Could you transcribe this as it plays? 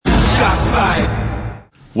Shots fired.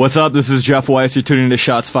 What's up? This is Jeff Weiss. You're tuning into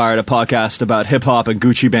Shots Fired, a podcast about hip-hop and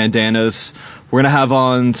Gucci bandanas. We're going to have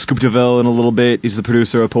on Scoop DeVille in a little bit. He's the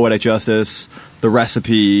producer of Poetic Justice, The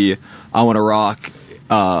Recipe, I Wanna Rock.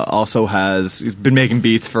 He's been making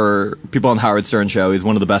beats for people on the Howard Stern show. He's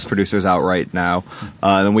one of the best producers out right now.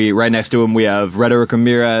 Then right next to him, we have Rhetoric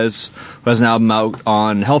Ramirez, who has an album out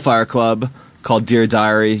on Hellfire Club called Dear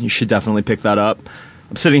Diary. You should definitely pick that up.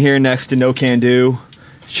 I'm sitting here next to No Can Do.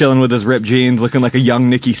 He's chilling with his ripped jeans, looking like a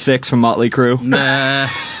young Nikki Sixx from Motley Crue. Nah.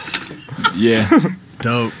 Yeah.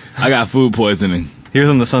 Dope. I got food poisoning. He was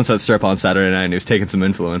on the Sunset Strip on Saturday night and he was taking some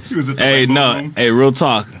influence. Hey, real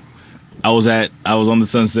talk. I was on the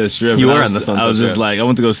Sunset Strip. You were on the Sunset Strip. I was just like, I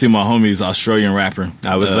went to go see my homie's Australian rapper.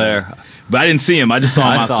 I was there. But I didn't see him. I just saw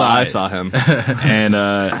him outside. I saw him. And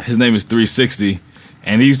his name is 360.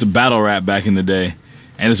 And he used to battle rap back in the day.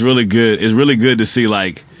 And it's really good. It's really good to see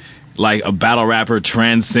like a battle rapper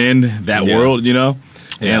transcend that world, you know?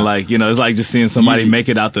 Yeah. And it's like just seeing somebody make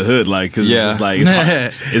it out the hood, cause it's just like,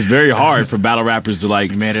 it's very hard for battle rappers to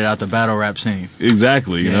You made it out the battle rap scene.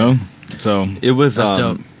 Exactly, you know? So it was, that's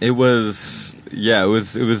dope. It was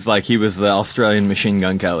like he was the Australian Machine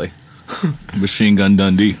Gun Kelly. Machine Gun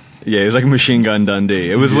Dundee. Yeah, he was like Machine Gun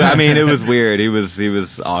Dundee. It was, it was weird. He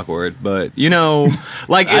was awkward, but I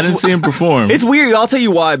didn't see him perform. It's weird. I'll tell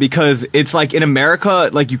you why, because it's like in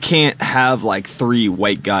America, you can't have three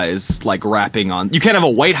white guys rapping on. You can't have a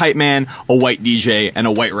white hype man, a white DJ, and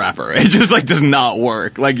a white rapper. It just does not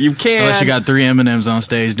work. You can't. Unless you got three Eminems on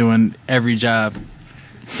stage doing every job.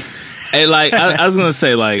 And I was gonna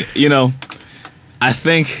say, I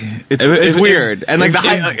think it's weird, and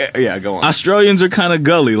go on. Australians are kind of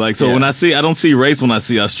gully, when I don't see race when I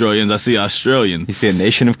see Australians. I see Australian. You see a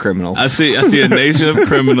nation of criminals. I see a nation of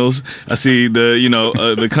criminals. I see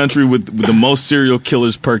the country with the most serial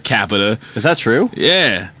killers per capita. Is that true?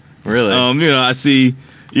 Yeah, really. I see.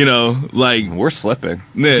 We're slipping.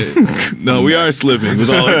 No, we are slipping.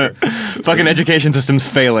 Fucking education system's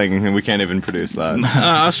failing, and we can't even produce that.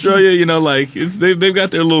 Australia, they've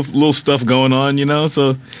got their little stuff going on,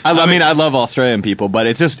 So I love Australian people, but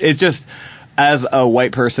it's just as a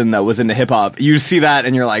white person that was into hip hop, you see that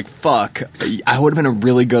and you're like, fuck, I would have been a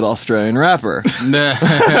really good Australian rapper.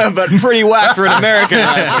 But pretty whack for an American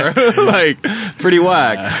rapper. Pretty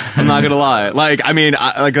whack. I'm not gonna lie.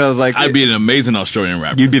 I'd be an amazing Australian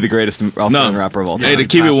rapper. You'd be the greatest Australian rapper of all time. Hey, to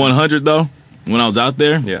keep it 100 though, when I was out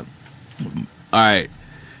there, yeah. All right,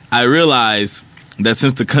 I realized that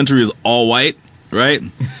since the country is all white, right?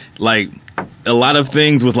 A lot of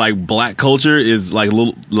things with black culture is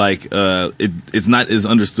it's not as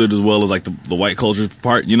understood as well as the white culture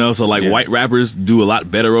part, So white rappers do a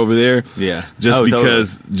lot better over there. Yeah.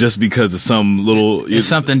 Just because of some little it's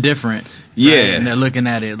something different. Yeah. Right? And they're looking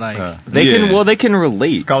at it they can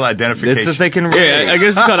relate. It's called identification. It's just they can relate. Yeah, I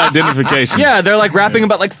guess it's called identification. Yeah, they're rapping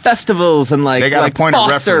about festivals and they got a point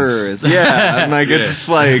Fosters. Of reference. Yeah, and it's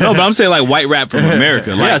no, but I'm saying white rap from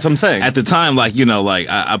America. Yeah, that's what I'm saying. At the time, I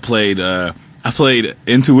played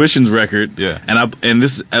Intuition's record, and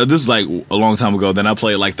this is a long time ago. Then I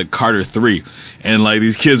played the Carter 3, and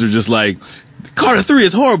these kids are just Carter 3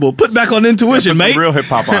 is horrible. Put back on Intuition, mate. Real hip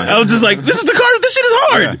hop on. I was just this is the Carter. This shit is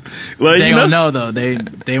hard. Yeah. They don't know though.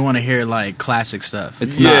 They want to hear classic stuff.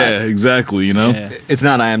 It's not, exactly. Yeah. It's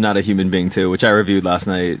not. I Am Not a Human Being too, which I reviewed last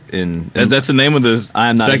night. That's the name of this. I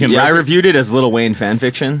Am Not. Second I reviewed it as Lil Wayne fan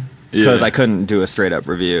fiction because Yeah. I couldn't do a straight up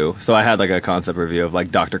review, so I had a concept review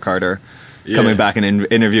of Dr. Carter. Coming back and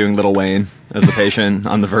interviewing Lil Wayne as the patient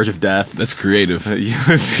on the verge of death. That's creative.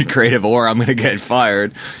 It's creative, or I'm going to get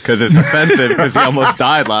fired because it's offensive because he almost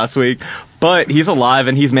died last week. But he's alive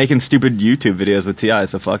and he's making stupid YouTube videos with T.I.,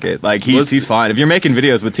 so fuck it. He's fine. If you're making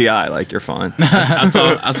videos with T.I., you're fine. I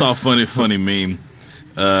saw a funny meme.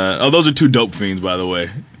 Those are two dope fiends, by the way.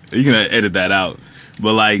 You can edit that out.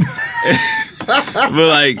 But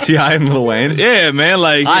T.I. and Lil Wayne? Yeah, man,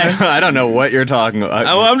 I don't know what you're talking about.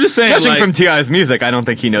 I'm just saying, judging from T.I.'s music, I don't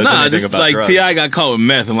think he knows anything about drugs. T.I. got caught with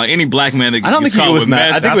meth, and any black man that I don't gets think he caught was with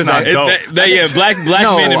meth. I think it was black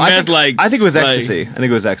men and meth, I think it was ecstasy. I think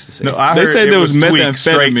it was ecstasy. No, I they heard said there was tweak,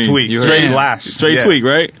 methamphetamine. Straight tweak,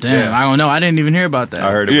 right? Damn, I don't know. I didn't even hear about that.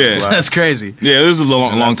 I heard it was That's crazy. Yeah, it was a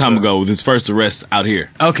long time ago with his first arrest out here.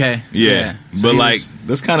 Okay. Yeah. So but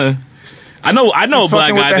that's kind of... I know a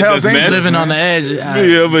black guy that does meth. Living on the edge.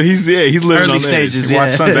 Yeah, but he's living early on the stages. edge.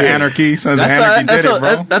 Watch Sons of Anarchy. Sons of Anarchy did it,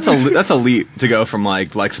 bro. That's elite to go from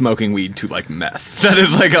smoking weed to meth. That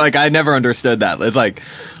is I never understood that. It's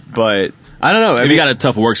but I don't know. You got a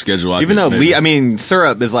tough work schedule. Even though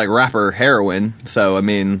syrup is rapper heroin. So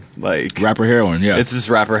rapper heroin. Yeah, it's just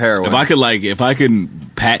rapper heroin. If I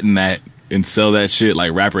could patent that and sell that shit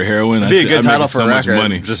like rapper heroin. It'd be a good title for so a much record.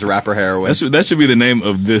 money. Just rapper heroin. That should be the name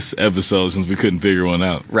of this episode since we couldn't figure one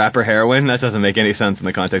out. Rapper heroin. That doesn't make any sense in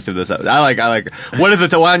the context of this episode. I like. What is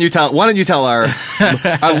it? Why don't you tell our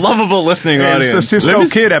lovable listening audience? It's the Cisco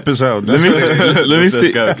Kid episode. Let me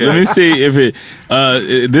see if it.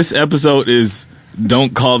 This episode is.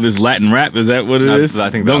 Don't call this Latin rap. Is that what it is? I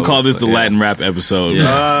think. Don't call this the Latin rap episode.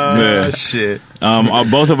 Shit.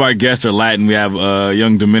 Both of our guests are Latin. We have a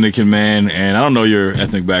young Dominican man, and I don't know your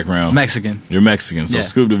ethnic background. Mexican. You're Mexican. So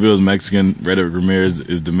Scoop DeVille is Mexican. Rhetoric Ramirez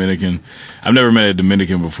is Dominican. I've never met a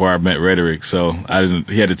Dominican before I met Rhetoric, so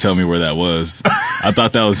he had to tell me where that was. I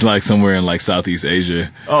thought that was like somewhere in like Southeast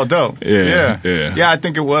Asia. Oh, dope. Yeah. Yeah, I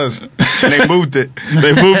think it was. And they moved it.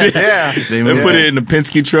 They moved it? Yeah. They put it in the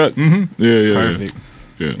Penske truck? Mm-hmm. Yeah. Perfect.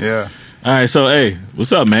 Yeah. All right, so, hey,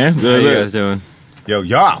 what's up, man? How you guys doing? Yo,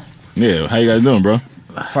 y'all. Yeah, how you guys doing, bro?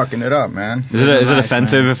 Fucking it up, man. Is it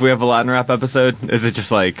offensive if we have a Latin rap episode? Is it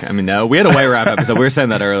just like, I mean, no. We had a white rap episode. We were saying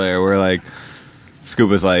that earlier. We're like, Scoop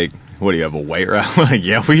was like, what do you have, a white rap? Like,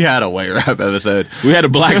 yeah, we had a white rap episode. We had a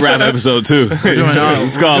black rap episode, too.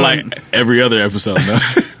 It's called like every other episode, no?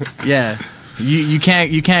 Yeah. You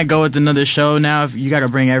can't go with another show now. You got to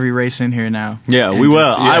bring every race in here now. Yeah, we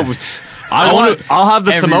will. I'll have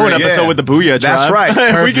the Samoan episode with the Booyah Tribe. That's right.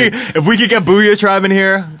 if we could get Booyah Tribe in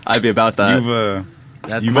here, I'd be about that.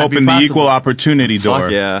 You've opened the equal opportunity door.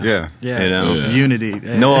 Fuck yeah. Yeah. You know? Unity.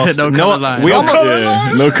 No color line. We almost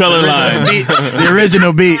No color line. The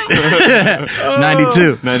original beat.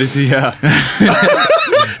 92. 92, yeah.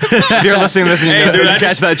 If you're listening to this and you didn't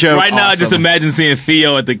catch that joke. Right now, I just imagine seeing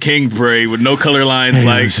Theo at the King Parade with no color lines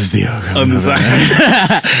This is Theo. on the side.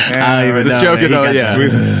 This joke is,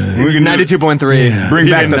 92.3. Bring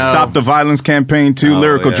back the Stop the Violence campaign too,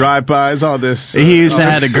 lyrical drive-bys, all this. He used to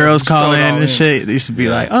have the girls call in and shit. They used to be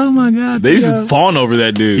like, oh my God. They used to fawn over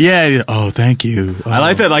that dude. Yeah. Oh, thank you. I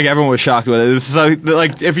like that. Like everyone was shocked with it. This is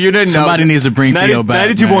like if you didn't know, somebody needs to bring Theo back.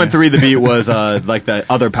 92.3. The beat was like the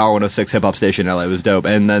other Power 106 hip hop station in LA. It was dope.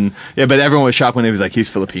 And then but everyone was shocked when he was like, he's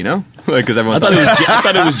Filipino, like because everyone thought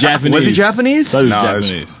it was Japanese. Was he Japanese? I thought he was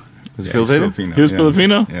Japanese. Was he Filipino? He was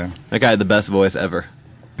Filipino. Yeah. That guy had the best voice ever.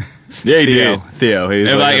 Yeah, he did. Theo. He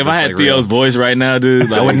was if I had Theo's voice right now, dude,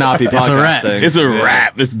 that would not be podcasting. It's a rap. It's a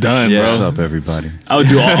rap. It's done, bro. What's up, everybody? I would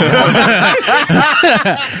do all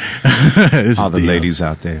all the ladies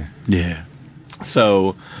out there. Yeah.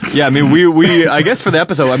 So, yeah, I mean, we I guess for the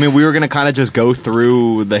episode, I mean, we were going to kind of just go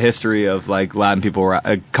through the history of, like, Latin people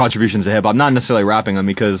contributions to hip-hop. Not necessarily rapping them,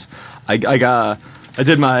 because I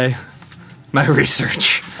did my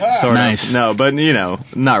research. Sort nice. of. No, but, you know,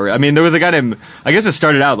 not really. I mean, there was a guy named, I guess it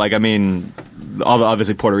started out, like, I mean, all the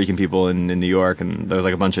obviously Puerto Rican people in New York, and there was,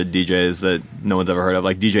 like, a bunch of DJs that no one's ever heard of.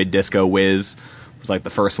 Like, DJ Disco Wiz was, like, the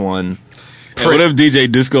first one. Hey, what if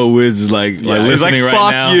DJ Disco Wiz is like listening right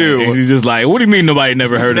fuck now? You. And he's just like, what do you mean nobody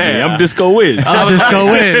never heard of me? I'm Disco Wiz.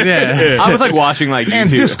 Disco Wiz, yeah. I was like watching like YouTube. And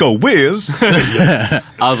Disco Wiz. I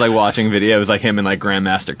was like watching videos like him and like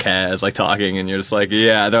Grandmaster Caz like talking, and you're just like,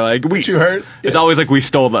 yeah. They're like, you heard? It's always like we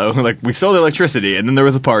stole the electricity, and then there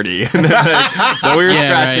was a party, and then then we were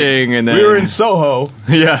scratching, right. and then we were in Soho.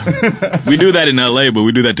 Yeah, we do that in LA, but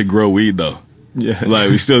we do that to grow weed though. Yeah, like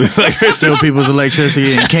we steal people's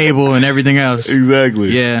electricity and cable and everything else.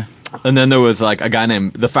 Exactly. Yeah. And then there was like a guy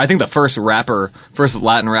named I think the first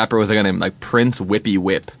Latin rapper was a guy named like Prince Whippy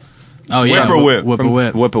Whip. Oh yeah, Whip-a-whip.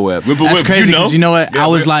 Whip-a-whip. Whip-a-whip. That's crazy because you know what? Yeah, I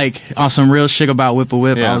was like on some real shit about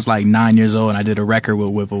Whip-a-whip. Yeah. I was like 9 years old and I did a record with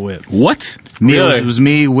Whip-a-whip. What? It was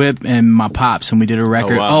me, Whip, and my pops, and we did a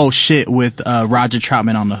record. Oh, wow. Shit, with Roger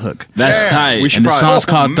Troutman on the hook. That's tight. We should And the probably- song's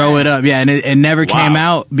called Throw It Up. Yeah, and it never came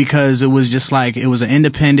out because it was just like, it was an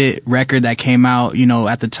independent record that came out. You know,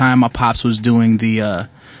 at the time, my pops was doing the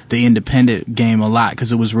independent game a lot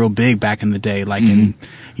because it was real big back in the day, like in,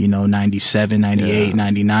 97, 98,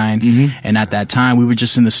 99. And at that time, we were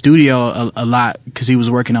just in the studio a lot because he was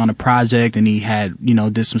working on a project and he had,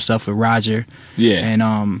 did some stuff with Roger. Yeah.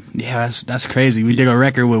 And, that's crazy. We did a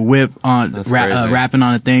record with Whip on rapping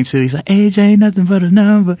on the thing too. He's like, age ain't nothing but a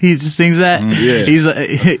number. He just sings that. Yeah. He's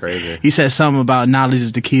like, crazy. he said something about knowledge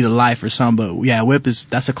is the key to life or something, but yeah, Whip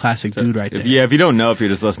that's a classic dude right there. If you don't know, if you're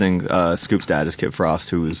just listening, Scoop's dad is Kid Frost,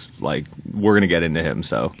 who is like, we're gonna get into him.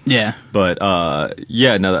 So Yeah. but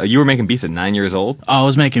no, you were making beats at 9 years old. Oh, I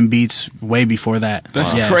was making beats way before that.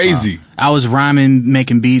 That's crazy. I was rhyming,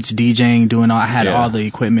 making beats, DJing, doing all. I had Yeah. all the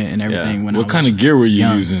equipment and everything when I was What kind of gear were you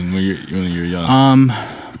young. using when you were young?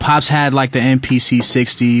 Pops had like the MPC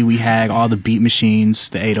 60. We had all the beat machines,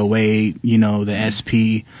 the 808, the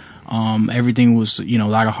SP. Everything was, a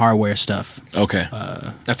lot of hardware stuff. Okay.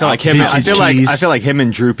 I feel like him. I vintage feel like keys. I feel like him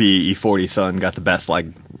and Droopy E40 son got the best like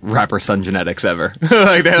rapper son genetics ever.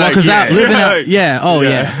 Like, well, because living out,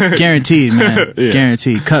 guaranteed, man,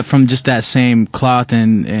 guaranteed. Cut from just that same cloth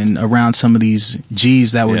and around some of these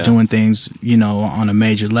G's that were doing things, you know, on a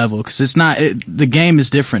major level. Because it's not the game is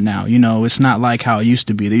different now. You know, it's not like how it used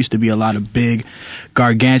to be. There used to be a lot of big,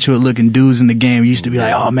 gargantuan looking dudes in the game. It used to be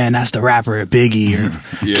like, oh man, that's the rapper, Biggie or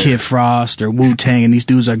Kid Frost or Wu-Tang, and these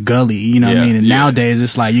dudes are gully. You know what I mean? And nowadays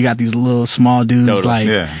it's like you got these little small dudes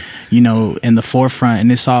you know, in the forefront, and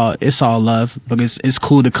it's all love, but it's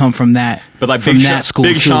cool to come from that. But like from that school,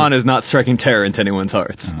 Big Sean is not striking terror into anyone's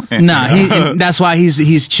hearts. Nah, that's why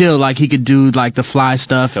he's chill. Like he could do like the fly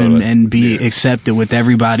stuff and be accepted with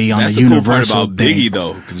everybody on that's the universal cool part about Biggie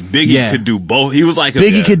though, because Biggie could do both. He was like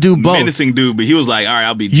Biggie could do both. Menacing dude, but he was like, all right,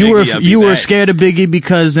 I'll be Jiggy, you were scared of Biggie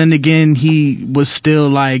because then again he was still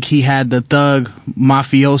like he had the thug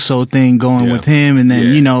mafioso thing going with him, and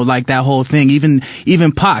then you know like that whole thing. Even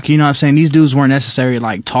Pac, you know what I'm saying? These dudes weren't necessarily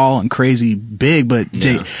like tall and crazy big, but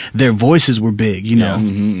their voices were big, you know.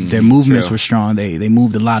 Their movements were strong. They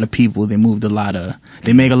moved a lot of people. They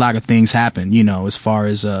make a lot of things happen, you know, as far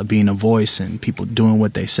as being a voice and people doing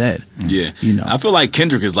what they said. Yeah. You know. I feel like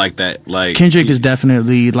Kendrick is like that. Like Kendrick is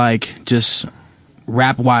definitely like just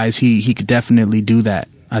rap wise he could definitely do that,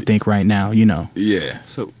 I think, right now, you know. Yeah.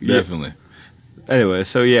 So definitely. Anyway,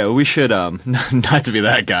 so yeah, we should not to be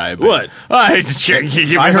that guy. But, what? I heard a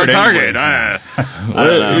target.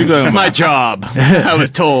 It's my job. I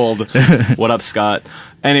was told. What up, Scott?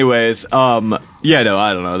 Anyways, I don't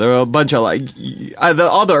know. There were a bunch of like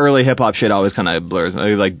all the early hip hop shit always kind of blurs.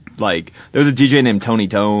 Like there was a DJ named Tony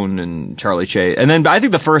Tone and Charlie Chase, and then I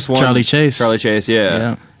think the first one Charlie Chase,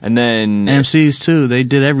 yeah. And then MCs too. They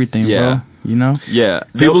did everything, bro. You know,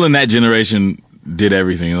 People in that generation did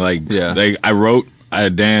everything. Like, I wrote, I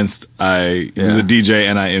danced, I was a DJ,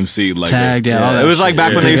 and I MC'd. Like, tagged, all that. It was like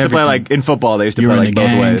back when they used to play like in football. They used to play like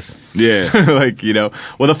both ways. Yeah, like, you know.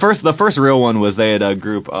 Well, the first real one was they had a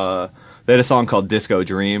group. They had a song called Disco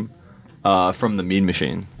Dream. From the Mean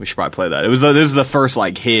Machine. We should probably play that. This is the first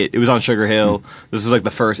like hit. It was on Sugar Hill. This was like the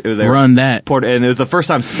first. Run that. And it was the first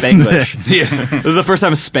time Spanglish. This was the first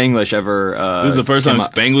time Spanglish ever. This is the first time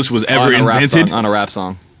Spanglish was ever invented on a rap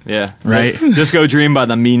song. Yeah, right. Disco Dream by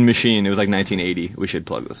the Mean Machine. It was like 1980. We should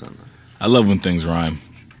plug this in. I love when things rhyme.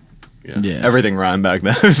 Yeah. Everything rhymed back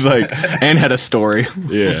then. It was like, and had a story.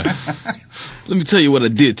 Yeah. Let me tell you what I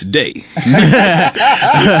did today.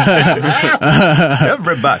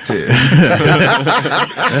 Everybody.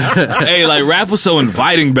 Hey, like, rap was so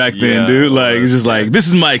inviting back then, dude. Like, it's just like, this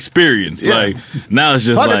is my experience. Yeah. Like, now it's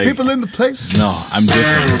just Party like, people in the place. No, I'm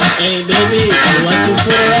different. Hey, baby, I want you to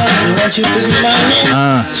put it on. I want you to be my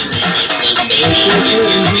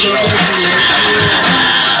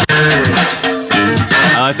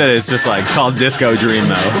I like that it's just like called Disco Dream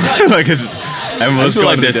though. Like it's everyone's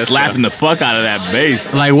like they're slapping the fuck out of that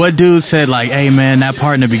bass. Like what dude said like, hey man, that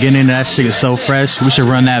part in the beginning of that shit is so fresh. We should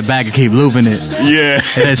run that back and keep looping it. Yeah.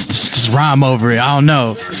 And it's just rhyme over it. I don't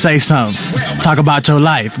know. Say something. Talk about your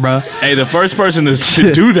life, bro. Hey, the first person to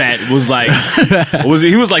do that was like,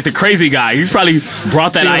 he was like the crazy guy. He's probably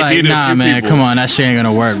brought that idea like, to nah, a few man, people. come on, that shit ain't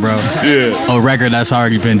gonna work, bro. Yeah. A record that's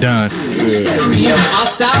already been done. Don't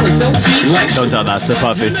tell that to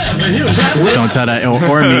Puffy. Don't tell that,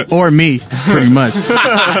 or me, pretty much.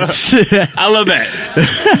 I love that.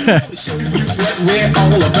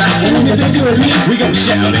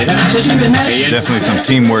 Definitely some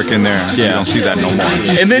teamwork in there. Yeah. You don't see that no more.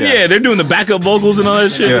 And then they're doing the backup vocals and all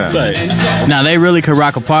that shit. Yeah. It's like, now they really could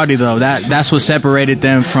rock a party though. That's what separated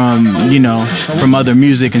them from, you know, from other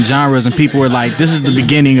music and genres. And people were like, this is the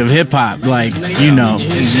beginning of hip hop. Like, you know,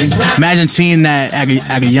 imagine seeing that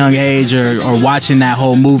at a young age or watching that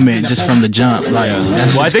whole movement just from the jump. Like,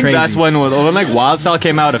 that's I think crazy. that's when like Wild Style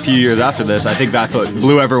came out a few years after this. I think that's what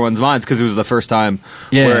blew everyone's minds because it was the first time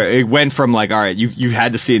where it went from like, all right, you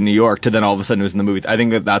had to see it in New York to then all of a sudden it was in the movie. I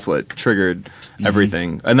think that's what triggered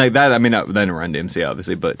everything. And like that, I mean, then Run DMC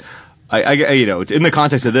obviously, but I you know, in the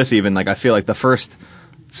context of this even, like I feel like the first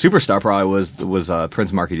superstar probably was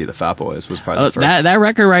Prince Marky D. The Fat Boys was probably the first. That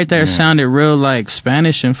record right there sounded real like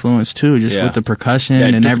Spanish influence too, just with the percussion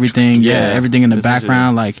and everything. Everything in the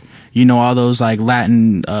background, like, you know, all those like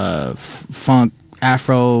Latin funk,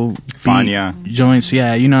 Afro beat joints.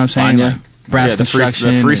 Yeah, you know what I'm saying? Like, brass the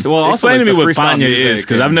construction. well, also Explain to me the what freestyle Fania music is,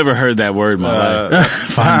 because and- I've never heard that word in my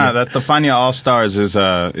life. That the Fania All Stars is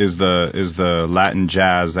the Latin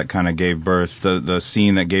jazz that kind of gave birth the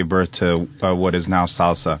scene that gave birth to what is now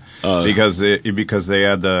salsa, because they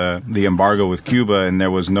had the embargo with Cuba and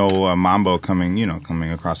there was no mambo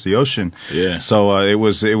coming across the ocean. Yeah. So it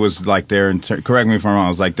was like their correct me if I'm wrong. It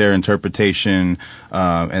was like their interpretation,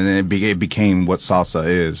 and then it became what salsa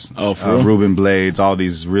is. Oh, for real? Ruben Blades, all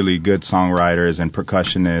these really good songwriters and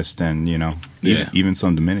percussionists, and even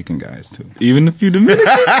some Dominican guys too. Even a few Dominicans.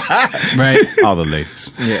 Right. All the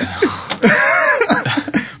ladies. Yeah.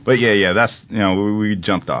 But yeah, that's we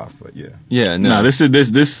jumped off, but yeah. Yeah, No, this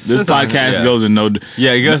podcast yeah. goes in no.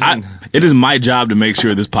 Yeah, you guys. It is my job to make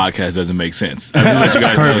sure this podcast doesn't make sense. I just let you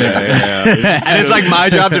guys know that. And it's like my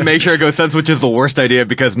job to make sure it goes sense, which is the worst idea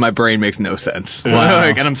because my brain makes no sense. Wow.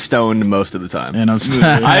 And I'm stoned most of the time. And I'm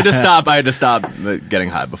I had to stop getting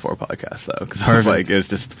high before podcasts though, because I was like, it's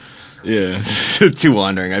just Yeah, too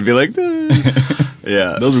wandering. I'd be like,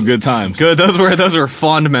 yeah, those were good times. good. Those were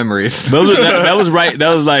fond memories. Those were that was right.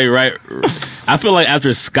 That was like right. I feel like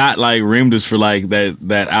after Scott like reamed us for like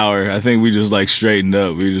that hour, I think we just like straightened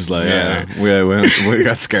up. We just like Yeah, we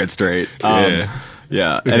got scared straight. Yeah.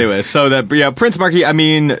 Yeah. Anyway, so Prince Markie. I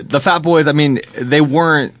mean, the Fat Boys. I mean, they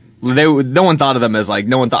weren't. No one thought of them as like.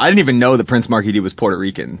 No one thought. I didn't even know that Prince Markie D was Puerto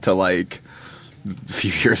Rican till like a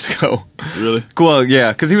few years ago. Really? Cool.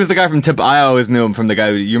 Yeah, because he was the guy from I always knew him from the guy.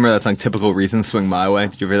 You remember that song, "Typical Reason, Swing My Way"?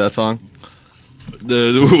 Did you ever hear that song?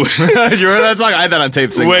 Did you remember that song? I had that on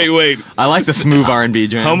tape. Single. Wait. I like the smooth R&B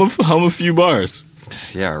jam. Hum a few bars.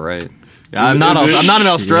 Yeah, right. I'm not in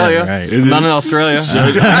Australia. Yeah, right. I'm not in Australia. I'm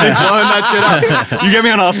blowing that shit up. You get me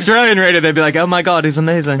on Australian radio, they'd be like, "Oh my god, he's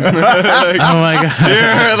amazing." Oh my god.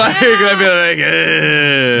 You're like, they'd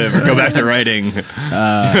be like, go back to writing.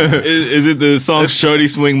 Is it the song "Shorty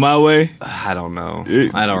Swing My Way"? I don't know.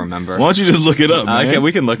 I don't remember. Why don't you just look it up, man? Okay,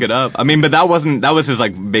 we can look it up. I mean, but that was his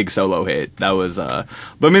like big solo hit. That was but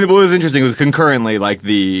I mean, what was interesting was concurrently like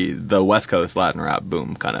the West Coast Latin rap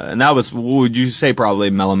boom kind of, and that was, would you say probably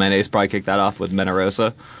Mellow Man Ace probably kicked that off with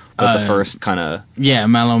Menarosa? But the first kind of Yeah,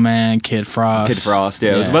 Mellow Man, Kid Frost.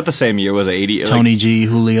 Yeah, it was about the same year. Was it 80? Tony G,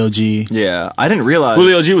 Julio G. Yeah, I didn't realize.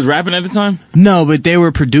 Julio G was rapping at the time. No, but they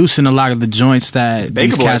were producing a lot of the joints that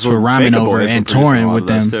these cats were rhyming over and touring with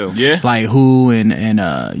them. Too. Yeah, like Who and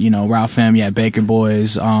Ralph Fam, Baker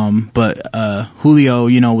Boys. But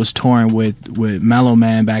Julio, was touring with Mellow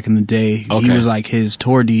Man back in the day. Okay. He was like his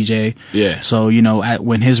tour DJ. Yeah. So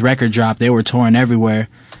when his record dropped, they were touring everywhere.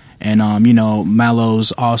 And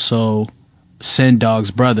Mallow's also Sen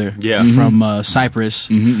Dog's brother from Cyprus.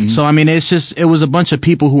 Mm-hmm. So I mean, it was a bunch of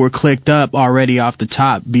people who were clicked up already off the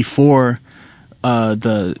top before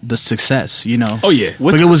the success. Oh yeah.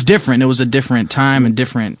 But it was different. It was a different time and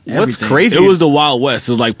different. What's everything. crazy? It was the Wild West.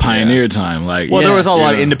 It was like pioneer time. Like, Well, there was a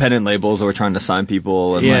lot of Yeah. independent labels that were trying to sign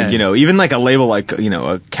people, and Yeah. like, even like a label like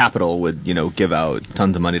a Capitol would give out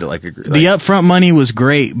tons of money to like The upfront money was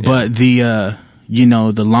great, but the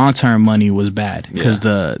long-term money was bad because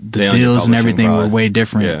the They owned the deals and publishing everything were vibe. way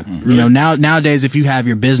different. Yeah. Nowadays if you have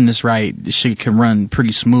your business right, the shit can run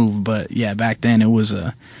pretty smooth. But yeah, back then it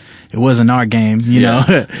wasn't our game, you know.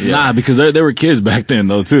 Nah, because there were kids back then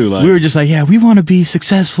though too. Like, We were just like, yeah, we want to be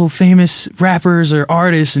successful, famous rappers or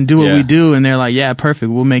artists and do what we do. And they're like, yeah, perfect.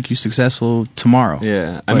 We'll make you successful tomorrow.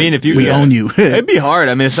 Yeah, I But mean, if you we own you. it'd be hard.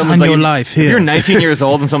 I mean, if Sign someone's like, your life if here. you're 19 years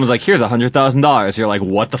old and someone's like, "Here's $100,000," you're like,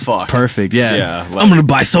 "What the fuck?" Perfect. Yeah. Yeah, like, I'm gonna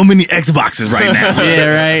buy so many Xboxes right now. Yeah.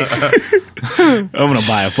 Right. I'm gonna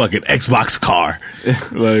buy a fucking Xbox car.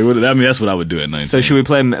 That's what I would do at 19. So should we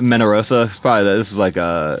play Menarosa? It's probably this is like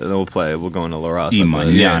we'll go into La Raza. Y but-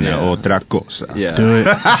 mañana otra cosa. Yeah. Do it.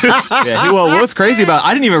 Yeah. Well, what's crazy about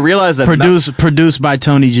I didn't even realize that Produced by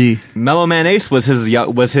Tony G. Mellow Man Ace was his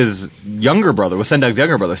younger brother, was Sendog's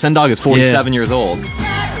younger brother. Sendog is 47 years old.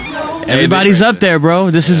 Everybody's up there, bro.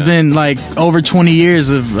 This has been like over 20 years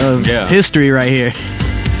of history right here.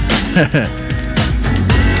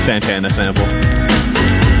 Santana sample.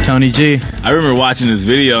 Tony G. I remember watching this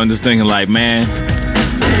video and just thinking like, man,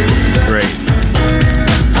 this is great.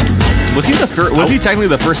 Was he was he technically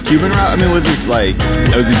the first Cuban rap? I mean, was he like?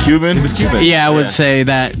 Was he Cuban? He was Cuban. Yeah, I would say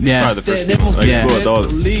that. Yeah. Probably the first Cuban. Like, Yeah. cool with all the-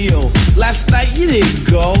 Leo, last night you didn't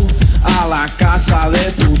go a la casa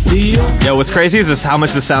de tu tío. Yeah, what's crazy is this how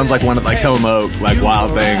much this sounds like one of like Tillamook, like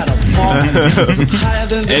Wild Thing.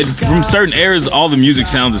 And from certain eras, all the music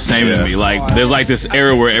sounds the same to me. Like, there's like this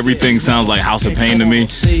era where everything sounds like House of Pain to me.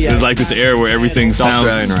 There's like this era where everything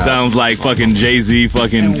Australian rap. sounds like fucking Jay-Z,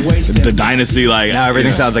 fucking The Dynasty. Like, Now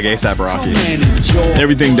everything sounds like A$AP Rocky.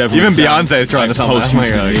 everything definitely. Even sounds Beyonce is trying to sound Post like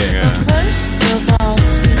Houston, yeah. First of all,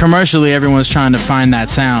 commercially everyone's trying to find that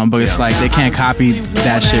sound, but it's like they can't copy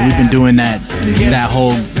that shit. We've been doing that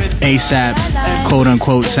whole ASAP quote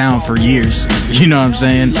unquote sound for years. You know what I'm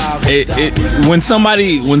saying? When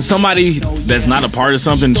somebody that's not a part of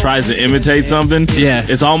something tries to imitate something, yeah,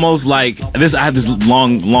 it's almost like this. I have this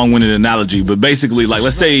long-winded analogy, but basically, like,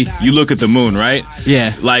 let's say you look at the moon, right?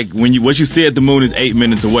 Yeah. Like what you see at the moon is 8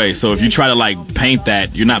 minutes away. So if you try to like paint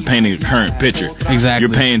that, you're not painting a current picture. Exactly.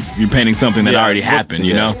 You're painting something that already happened.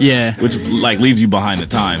 You know? Yeah. Which like leaves you behind the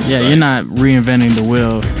time. Yeah, so. You're not reinventing the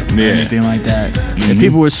wheel or anything like that. If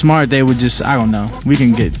people were smart, they would just, I don't know. We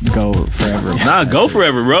can go forever. Nah, go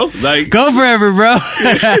forever, bro. Like go forever, bro.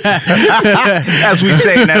 As we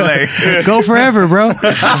say in LA. Go forever, bro.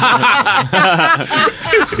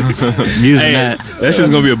 Using that's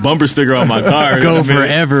just gonna be a bumper sticker on my car. Go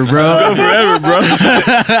forever, bro. Go forever, bro.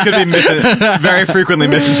 Could be very frequently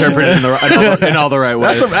misinterpreted in all the right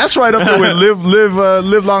ways. That's right up there with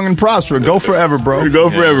live long and prosper. Go forever, bro. Go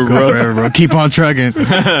forever, bro. Go forever, bro. Keep on trucking.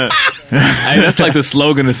 Hey, that's like the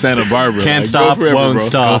slogan of Santa Barbara. Can't like, stop, forever, won't bro.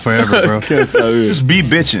 stop. Go forever, bro. Just be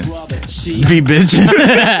bitching. Be bitching.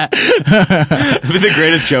 It'd be the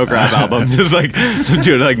greatest joke rap album. Just like some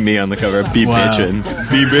dude like me on the cover. Be bitchin'.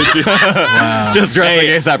 Be bitching. Wow. Just dressed like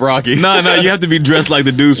ASAP Rocky. No, you have to be dressed like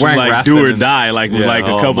the dudes from Wearing like Rap Do or Simmons. Die, like with like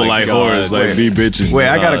a Oh couple my like God. whores, like be bitching. Wait,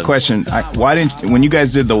 I got a question. Why didn't when you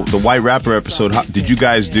guys did the White Rapper episode? Did you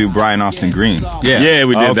guys do Brian Austin Green? Yeah,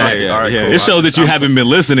 we did that. All right, cool. It shows that you haven't been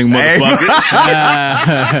listening, motherfucker.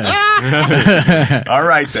 All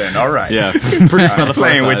right then. All right. Yeah, produced by the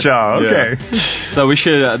Playing Far with Side. y'all. Okay. So we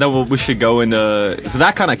should we should go into. So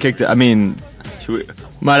that kind of kicked it. I mean,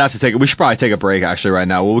 might have to take. We should probably take a break actually right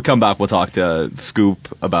now. When we come back, we'll talk to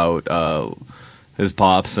Scoop about his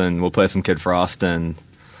pops, and we'll play some Kid Frost, and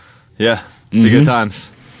be good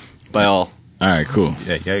times by all. All right, cool.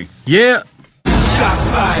 Yeah.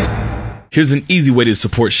 Here's an easy way to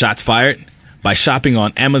support Shots Fired by shopping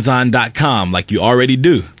on Amazon.com like you already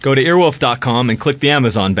do. Go to earwolf.com and click the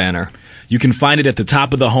Amazon banner. You can find it at the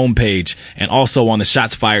top of the homepage and also on the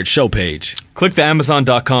Shots Fired show page. Click the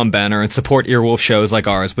Amazon.com banner and support Earwolf shows like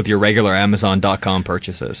ours with your regular Amazon.com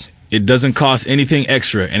purchases. It doesn't cost anything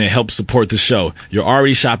extra and it helps support the show. You're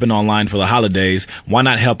already shopping online for the holidays. Why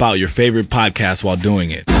not help out your favorite podcast while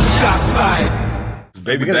doing it?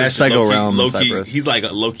 Baby Look at this psycho realm in Cyprus. He's like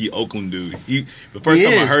a low-key Oakland dude. The first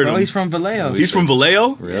time I heard him, He's from Vallejo. he's from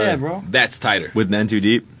Vallejo? Really? Yeah, bro. That's tighter. With Nen Too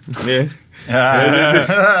Deep. Yeah.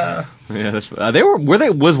 Yeah, that's,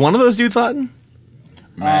 was one of those dudes Latin?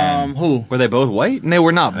 Who? Were they both white? And they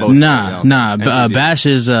were not both. Nah. Nen Too Deep. Bash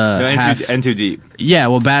is half. Nen Too Deep. Yeah,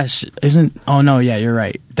 well, Bash isn't. Oh no, yeah, you're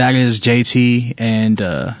right. That is JT and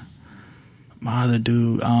my other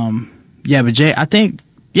dude. Yeah, but Jay, I think.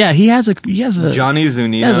 Yeah, he has a Johnny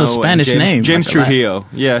Zunino. He has a Spanish and name. James like a Trujillo.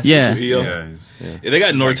 Yeah. Yeah. Yeah, they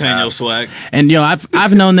got Norteño swag. And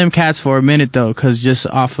I've known them cats for a minute though, cause just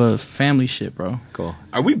off of family shit, bro. Cool.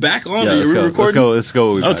 Are we back on? Yeah, Are we recording? Let's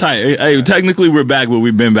go. Oh, tight. Hey, technically we're back, but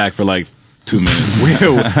we've been back for like 2 minutes.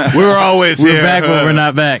 We're always We're here. back, but we're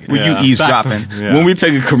not back. With you eavesdropping. Yeah. When we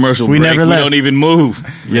take a commercial We break, never we left. don't even move.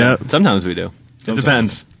 Yep. Sometimes we do. It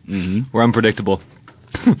depends. Mm-hmm. We're unpredictable.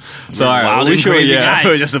 So all right, wild we and should, crazy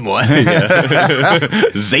guys. just some more. Yeah.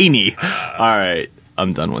 Zany. All right,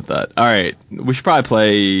 I'm done with that. All right, we should probably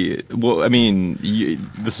play. Well, I mean, you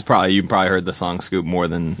probably heard the song Scoop more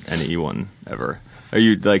than anyone ever. Are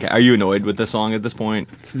you annoyed with this song at this point?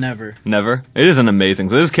 Never. Never. It is an amazing.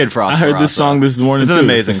 So this is Kid Frost. I heard this song this morning It's too. an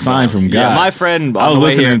amazing It's a sign song. from God. Yeah, my friend. I on was the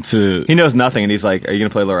way listening here, to. He knows nothing, and he's like, "Are you gonna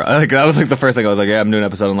play La Raza?" Like, that was like the first thing I was like, "Yeah, I'm doing an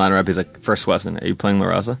episode on Line Rap." He's like, first question, "Are you playing La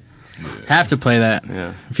Raza?" Have to play that.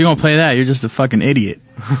 Yeah. If you don't play that, you're just a fucking idiot.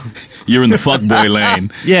 You're in the fuckboy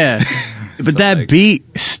lane. Yeah. But that like-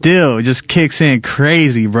 beat still just kicks in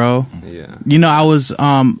crazy, bro. Yeah. You know,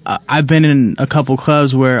 I've been in a couple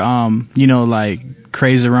clubs where, like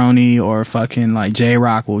Crazeroni or fucking like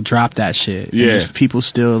J-Rock will drop that shit. And Yeah. just people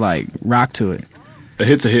still like rock to it. A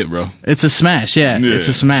hit's a hit, bro. It's a smash, yeah. Yeah. It's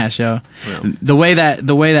a smash, yo. The way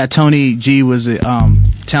that Tony G was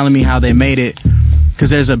telling me how they made it, because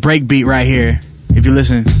there's a break beat right here. If you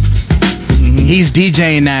listen, he's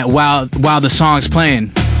DJing that while the song's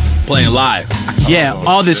playing. Playing live. Yeah,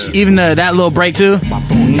 all this, even that little break too,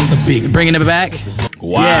 bringing it back.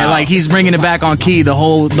 Wow. Yeah, like he's bringing it back on key the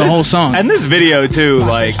whole song. And this video too,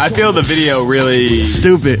 like I feel the video really.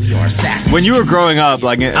 Stupid. When you were growing up,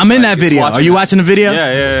 like I'm in that video. Are you watching the video?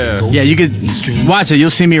 Yeah. Yeah, you could watch it. You'll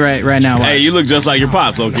see me right now. Watch. Hey, you look just like your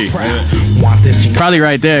pops, low-key. Probably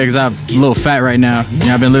right there because I'm a little fat right now.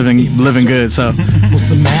 Yeah, I've been living good. So What's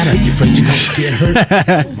the matter? You afraid you're gonna get hurt?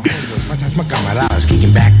 Fantasma camaradas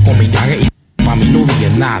kicking back on me, dog.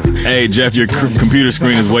 Hey, Jeff, your computer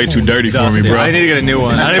screen is way too dirty for me, bro. I need to get a new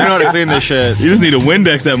one. I don't even know how to clean this shit. You just need to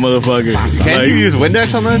Windex that motherfucker. Can you use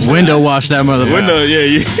Windex on that? Window wash that motherfucker. Window, yeah,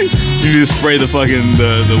 you just spray the fucking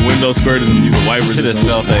the window skirters and use the wipers. Shit is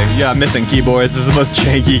filthy. Yeah, I'm missing keyboards. This is the most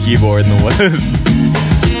janky keyboard in the world.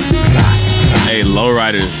 Hey,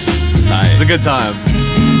 Lowriders. Tight. It's a good time.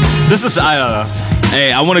 This is, I don't know.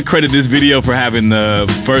 Hey, I want to credit this video for having the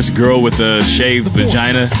first girl with a shaved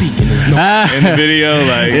vagina in the video.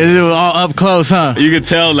 Like, It was all up close, huh? you could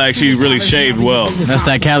tell like she really shaved well. That's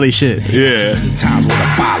that Cali shit. Yeah.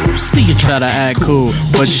 Try to act cool,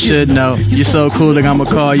 but you should know you're so cool that I'ma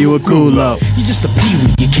call you a coolo. You just a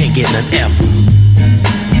peewee, you can't get none ever.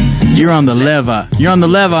 You're on the lever. You're on the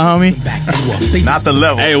lever, homie. Back you up. They Not the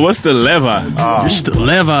level. Hey, what's the lever? You're just a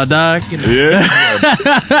lever, dog. Yeah.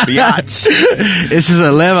 Biatch. It's just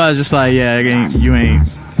a lever. It's just like, yeah, you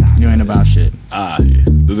ain't about shit. Yeah.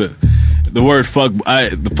 The word fuck,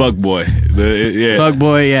 the fuck boy. Yeah. Fuck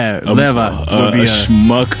boy, yeah, lever would be a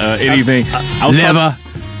schmuck, anything. I was lever.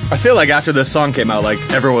 I feel like after this song came out, like,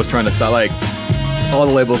 everyone was trying to sell, like, all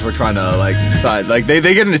the labels were trying to, like, decide. Like, they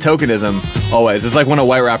get into tokenism always. It's like when a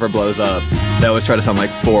white rapper blows up, they always try to sound like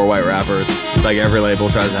 4 white rappers. Like, every label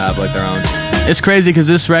tries to have, like, their own. It's crazy because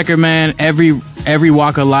this record, man, every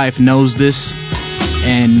walk of life knows this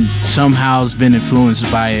and somehow has been influenced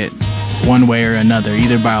by it one way or another,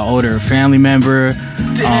 either by an older family member.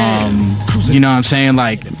 You know what I'm saying?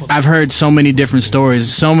 Like, I've heard so many different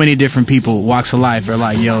stories, so many different people, walks of life are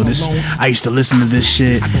like, yo, this, I used to listen to this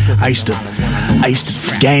shit. I used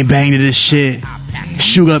to gang bang to this shit,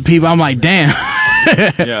 shoot up people. I'm like, damn.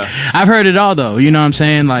 Yeah. I've heard it all though, you know what I'm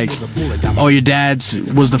saying? Like, oh, your dad's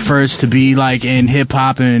was the first to be like in hip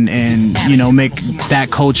hop and you know, make that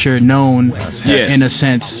culture known in a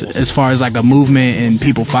sense, as far as like a movement and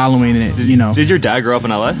people following it, you know. Did your dad grow up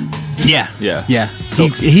in LA? Yeah. Yeah. Yeah.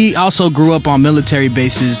 He also grew up on military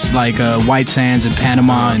bases like White Sands in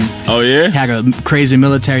Panama and Oh yeah? had a crazy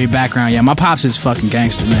military background. Yeah, my pops is fucking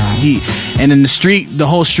gangster, man. And in the street, the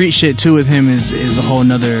whole street shit too with him is a whole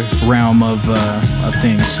nother realm of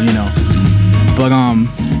things, you know. But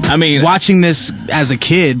I mean, watching this as a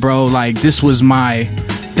kid, bro, like that was my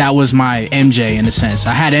MJ in a sense.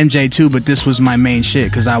 I had MJ too, but this was my main shit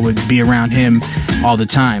because I would be around him all the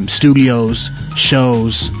time. Studios,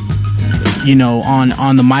 shows, you know,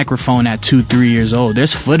 on the microphone at 2-3 years old.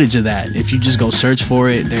 There's footage of that. If you just go search for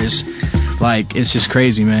it, there's like, it's just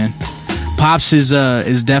crazy, man. Pops is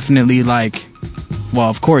definitely like, well,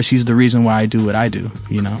 of course he's the reason why I do what I do,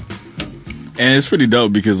 you know. and it's pretty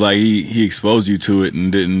dope because like he exposed you to it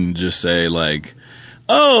and didn't just say like,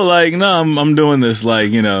 oh, like, no, I'm doing this,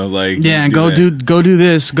 like, you know, like, yeah, and go do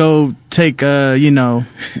this, go take, you know,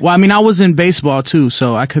 well, I mean, I was in baseball too,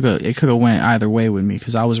 so it could have went either way with me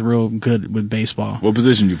because I was real good with baseball. What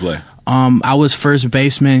position do you play? I was first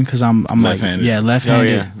baseman because I'm Left-handed. like, yeah, left-handed.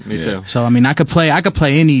 Oh, yeah, me too. So I mean, I could play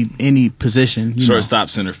any position. You Shortstop,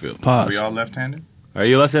 center field. know. Pause. We all left-handed? Are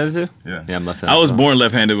you left-handed too? Yeah. Yeah, I'm left-handed. I was as well. born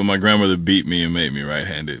left-handed, but my grandmother beat me and made me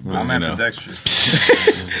right-handed. But, I'm you know, ambidextrous.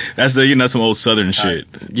 that's some old Southern shit.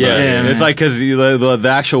 Yeah, Yeah, man. it's like because the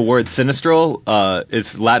actual word sinistral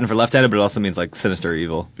is Latin for left-handed, but it also means like sinister or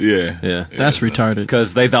evil. Yeah, Yeah. That's so- retarded.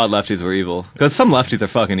 Because they thought lefties were evil. Because some lefties are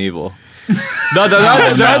fucking evil. They're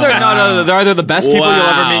either the best people you'll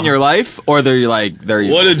ever meet in your life, or they're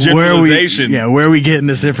evil. What a generalization. Where are we getting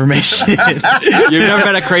this information? You've never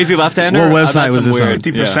met a crazy left-hander? What I've website met was some this on? weird-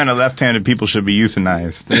 50% of left-handed people should be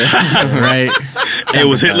euthanized. Right? Hey,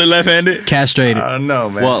 was Hitler left-handed? Castrated. I don't know,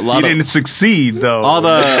 man. Well, a lot he of- didn't succeed, though. All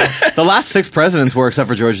the last 6 presidents were except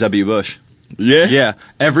for George W. Bush. Yeah. Yeah,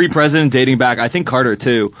 every president dating back, I think Carter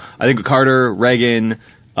too. I think Carter, Reagan,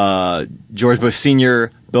 George Bush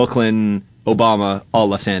Sr., Bill Clinton, Obama, all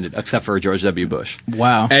left-handed except for George W. Bush.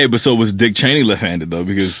 Wow. Hey, but so was Dick Cheney left-handed though?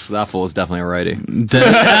 Because That fool is definitely a righty.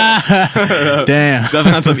 Damn.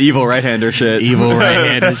 Definitely on some evil right-hander shit. Evil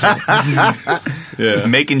right-handed shit. Just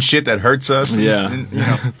making shit that hurts us. Yeah. And, you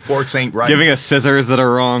know, forks ain't right. Giving us scissors that are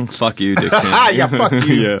wrong. Fuck you, Dick Cheney. Yeah, fuck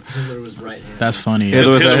you. Yeah. That's funny.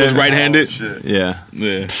 Hitler was Hitler was right-handed. right-handed. Oh, shit. Yeah.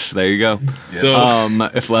 Yeah. There you go. So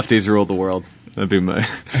If lefties ruled the world, that'd be my.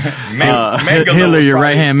 Mangalo Hitler, was your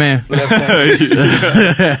probably right-hand man.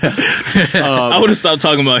 I would have stopped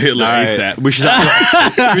talking about Hitler All right. ASAP. We should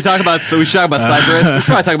talk about Cyprus. We should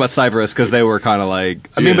probably talk about Cyprus because they were kind of like,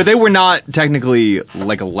 I mean, but they were not technically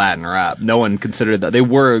like a Latin rap. No one considered that. They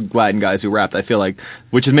were Latin guys who rapped, I feel like,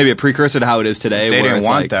 which is maybe a precursor to how it is today. They where didn't it's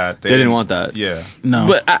want like, that. They didn't want that. Yeah. No.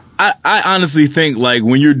 But I honestly think like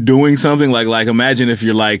when you're doing something like imagine if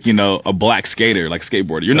you're like, you know, a black skater, like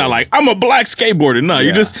skateboarder. You're not like, I'm a black skateboarder. No,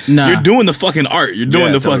 you're just you're doing the fucking art. You're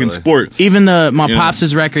doing the fucking sport. Even my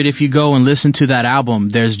Pops' record, if you go and listen to that album,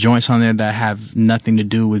 there's joints on there that have nothing to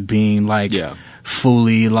do with being like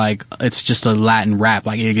fully like it's just a Latin rap.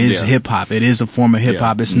 Like it is hip hop. It is a form of hip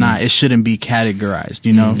hop. It's not. It shouldn't be categorized.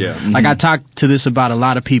 You know. Like I talked to this about a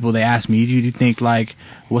lot of people. They ask me, do you think like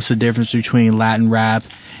what's the difference between Latin rap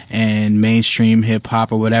and mainstream hip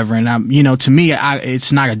hop or whatever? And I'm, you know, to me,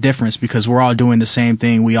 it's not a difference because we're all doing the same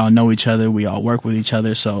thing. We all know each other. We all work with each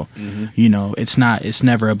other. So, you know, it's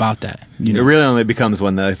never about that. You know? It really only becomes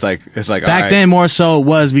when it's like back then more so it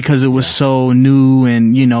was because it was so new,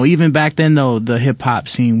 and you know, even back then though the hip hop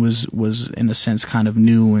scene was in a sense kind of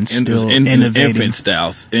new and still innovating. Infant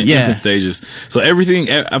styles, infant stages. So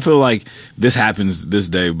everything, I feel like this happens this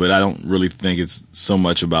day, but I don't really think it's so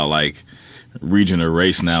much about like region or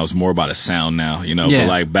race now. It's more about a sound now, you know. But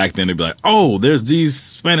like back then, they'd be like, "Oh, there's these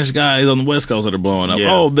Spanish guys on the West Coast that are blowing up.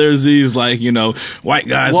 Oh, there's these like you know white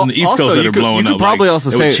guys on the East Coast that are blowing up." You could probably like, also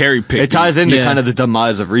say cherry pick. It ties into kind of the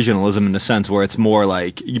demise of regionalism in a sense where it's more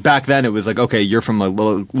like back then it was like, okay, you're from a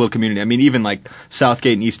little community. I mean, even like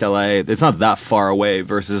Southgate and East LA, it's not that far away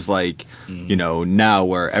versus like you know now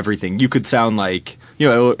where everything you could sound like. You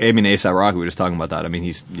know, I mean, A$AP Rocky, we were just talking about that. I mean,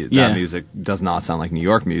 that music does not sound like New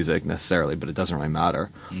York music necessarily, but it doesn't really matter.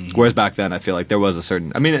 Whereas back then, I feel like there was a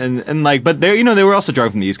certain, I mean, and like, but they, you know, they were also drawing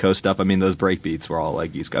from the East Coast stuff. I mean, those break beats were all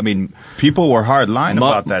like East Coast. I mean, people were hard line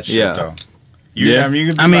about that shit though.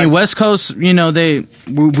 I mean, West Coast, you know,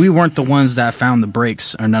 we weren't the ones that found the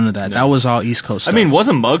breaks or none of that. No. That was all East Coast stuff. I mean,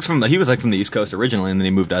 wasn't Muggs he was like from the East Coast originally, and then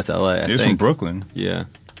he moved out to LA. He was from Brooklyn. Yeah.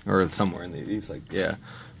 Or somewhere in the East, like, yeah.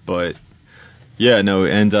 But, yeah, no,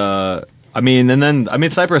 and,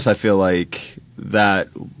 Cyprus, I feel like that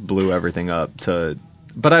blew everything up to,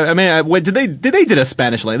 but did they did a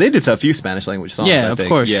Spanish language? They did a few Spanish language songs. Yeah, I of think.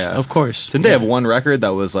 course. Yeah, of course. Didn't they have one record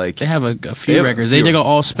that was like? They have a few records. They did an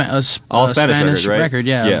all Spanish record,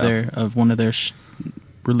 right? Of one of their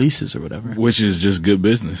releases or whatever. Which is just good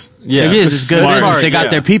business. Yeah, it is. It's good business. They got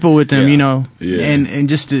their people with them, you know. Yeah. And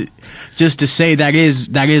just to say that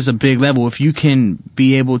is a big level. If you can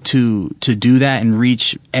be able to do that and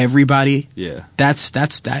reach everybody,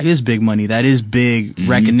 that is big money. That is big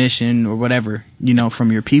recognition or whatever, you know,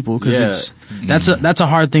 from your people, because that's a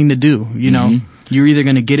hard thing to do. You know, you're either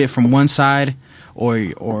going to get it from one side or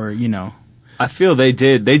you know. I feel they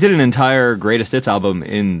did an entire greatest hits album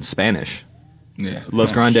in Spanish. Yeah,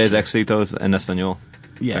 Los Grandes Éxitos en Español.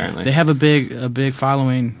 Yeah, apparently. They have a big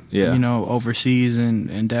following. Yeah. You know, overseas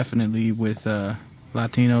and definitely with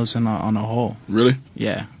Latinos and on a whole. Really?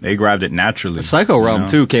 Yeah, they grabbed it naturally. Psycho Realm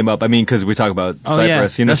too came up. I mean, because we talk about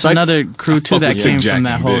Cyprus. Yeah. You know, that's another crew too that came Jack from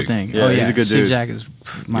that whole big. thing. Yeah, he's a good dude. Jack is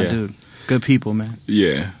my dude. Good people, man.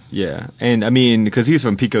 Yeah. Yeah, and I mean, because he's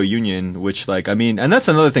from Pico Union, which like I mean, and that's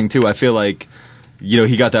another thing too. I feel like. You know,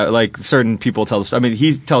 he got that, like, certain people tell the story. I mean,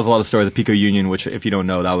 he tells a lot of stories of Pico Union, which, if you don't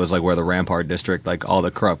know, that was, like, where the Rampart District, like, all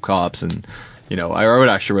the corrupt cops and, you know, I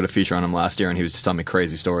actually wrote a feature on him last year, and he was just telling me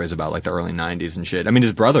crazy stories about, like, the early 90s and shit. I mean,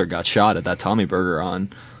 his brother got shot at that Tommy Burger on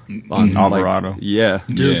Alvarado. Like, yeah.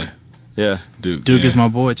 Duke. Yeah. Duke is my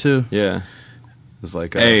boy, too. Yeah. It was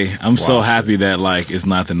like, hey, I'm so happy that, like, it's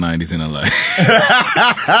not the 90s in LA.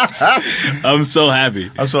 I'm so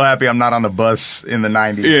happy. I'm so happy I'm not on the bus in the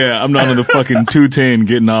 90s. Yeah, I'm not on the fucking 210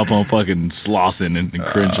 getting off on fucking Slauson and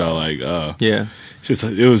Crenshaw. Like, yeah. It's just,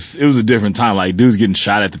 it was a different time. Like, dudes getting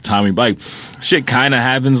shot at the Tommy. Like, shit kind of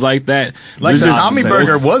happens like that. Like, the Tommy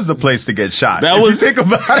Burger was the place to get shot. That was, think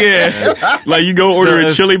about it. Yeah. Like, you go order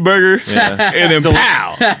a chili burger, and then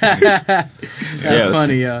pow. That's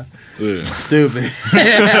funny, yeah. Stupid.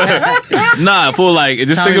 Nah, fool, like,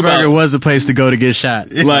 just Tommy think about Burger was the place to go to get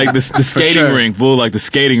shot. Like, the skating rink, fool, like the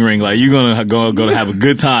skating rink. Like, you're gonna have a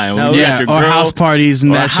good time. Or house parties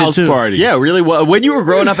and that shit too. Party. Yeah, really. When you were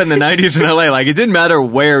growing up in the 90s in LA, like, it didn't matter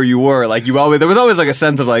where you were. Like, there was always, like, a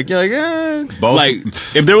sense of, like, you're like, Both. Like,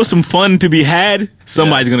 if there was some fun to be had,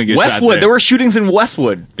 somebody's gonna get shot Westwood. There were shootings in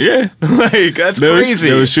Westwood. Yeah. Like, that's crazy.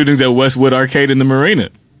 There was shootings at Westwood Arcade in the Marina.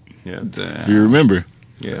 Yeah. If you remember.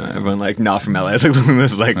 Yeah, everyone like not from LA. It's like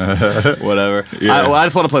this is like whatever. Yeah. I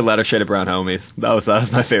just want to play Letter Shade of Brown Homies. That was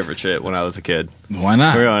my favorite shit when I was a kid. Why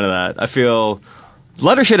not? We're on to that. I feel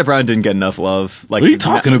Letter Shade of Brown didn't get enough love. Like, What are you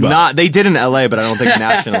talking about? They did in LA, but I don't think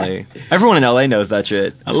nationally. Everyone in LA knows that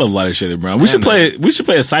shit. I love Lighter Shade of Brown. We should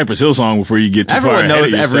play a Cypress Hill song before you get too Everyone far ahead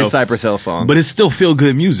knows of every yourself. Cypress Hill song. But it's still feel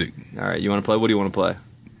good music. All right, you want to play? What do you want to play?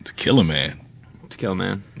 Tequila Man. Tequila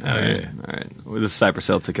Man. Oh, All right. yeah. All right. Well, this is Cypress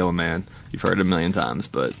Hill, Tequila Man. You've heard it a million times,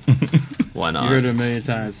 but why not? You heard it a million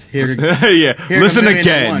times. Here, Yeah. Here Listen come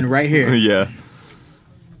again. one right here. Yeah.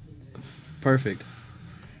 Perfect.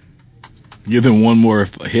 Give them one more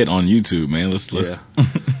hit on YouTube, man. Let's. Yeah.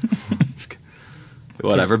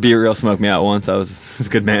 Whatever. Be Real smoked me out once. He's a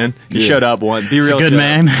good man. He showed up once. Be Real. Good showed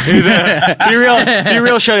man. up. Be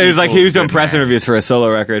Real showed up. He was like, he was doing press interviews for a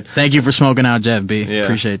solo record. Thank you for smoking out, Jeff B. Yeah.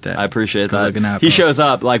 Appreciate that. I appreciate Good that. looking out, He bro. shows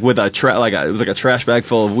up like with it was like a trash bag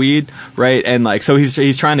full of weed, right? And like, so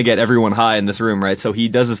he's trying to get everyone high in this room, right? So he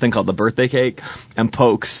does this thing called the birthday cake and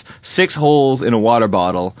pokes 6 holes in a water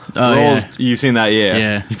bottle. Oh, rolls, yeah. You've seen that, yeah?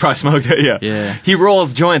 Yeah. You probably smoked it, yeah. Yeah. He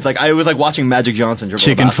rolls joints like I was like watching Magic Johnson dribble a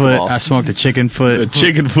Chicken foot. basketball. I smoked a chicken foot.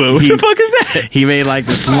 Chicken foot. What the fuck is that? He made like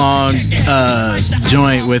this long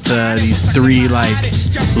joint with these 3 like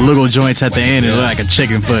little joints at the end. It looked like a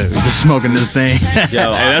chicken foot. We're just smoking this thing.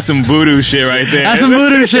 Yo, Hey, that's some voodoo shit right there. That's some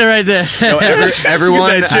voodoo shit right there.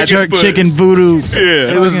 everyone Get that had chicken foot. Chicken voodoo.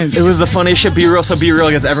 Yeah. It was the funniest shit. Be Real, so Be Real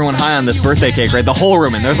gets everyone high on this birthday cake, right? The whole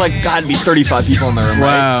room, and there's like gotta be 35 people in the room,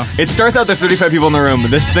 Wow. right? It starts out there's 35 people in the room,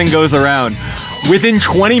 but this thing goes around. Within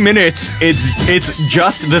 20 minutes, it's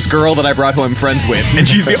just this girl that I brought who I'm friends with, and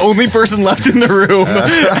she's the only person left in the room.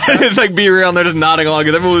 And it's like Be Real, and they're just nodding along,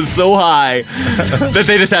 because everyone was so high that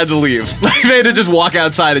they just had to leave. Like they had to just walk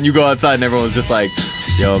outside, and you go outside, and everyone was just like,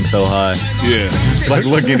 "Yo, I'm so high." Yeah. Like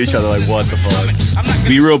looking at each other, like, "What the fuck?"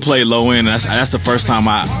 Be Real played low end. That's the first time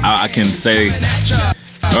I can say,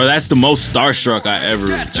 or that's the most starstruck I ever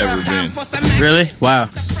been. Really? Wow.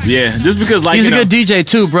 Yeah, just because like He's you a know, good DJ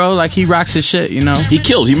too, bro. Like he rocks his shit, you know. he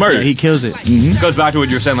murdered. Yeah, he kills it. It goes back to what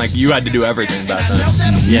you were saying, like you had to do everything back then.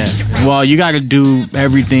 Yeah. Well, you got to do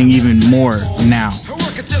everything even more now.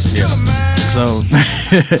 So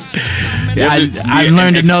yeah, I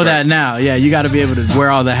learned to know that now. Yeah, you got to be able to wear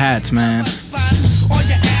all the hats, man.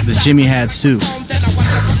 The Jimmy hats too.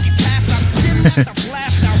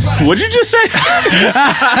 What'd you just say?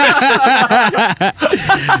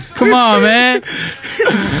 Come on, man.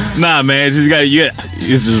 Nah, man, it's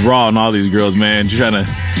just raw on all these girls, man. You're trying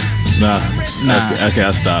to. Nah. Okay,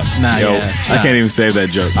 I'll stop. Nah, Yo, yeah, I stop. can't even save that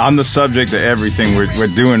joke. On the subject of everything we're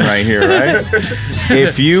doing right here, right?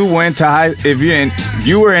 If you went to if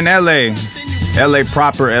you were in LA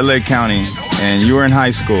proper, LA County, and you were in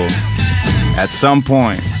high school, at some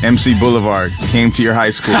point, MC Boulevard came to your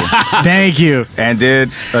high school Thank you. and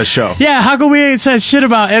did a show. Yeah, how come we ain't said shit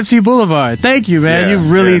about MC Boulevard? Thank you, man. Yeah,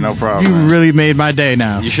 you really, yeah, no problem, you man. really made my day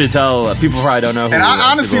now. You should tell people probably don't know who. And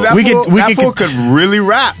honestly, that We fool, could- we that could fool cont- could really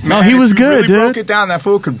rap, man. No, he was If you good, really dude. broke it down, that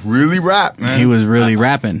fool could really rap, man. He was really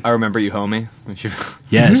rapping. I remember you, homie.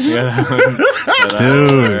 Yes.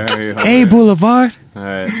 Dude. Hey, Boulevard. All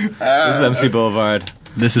right. This is MC Boulevard.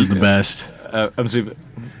 This is the best. MC.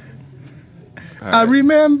 I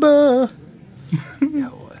remember.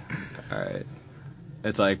 All right.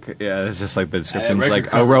 It's like, yeah, it's just like the description. It's record like a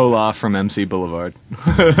cover. roll off from MC Boulevard.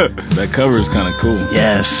 That cover is kind of cool.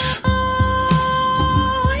 Yes.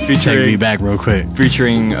 Take me Featuring, back real quick.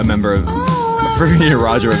 featuring a member of, featuring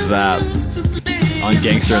Roger of Zap on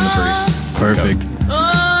Gangster and the Priest. Perfect.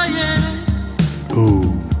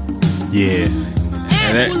 Ooh. Yeah.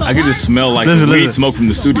 And I could just smell like Listen, the weed listen. smoke from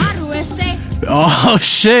the studio. Oh,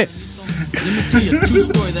 shit.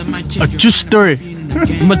 A true story.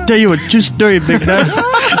 I'm gonna tell you a true story, big dog.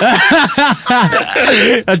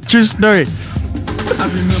 A true story. I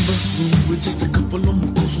remember we were just a couple of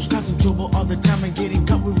mocosos, causing trouble all the time and getting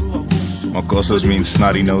caught with real abusos. Mocosos means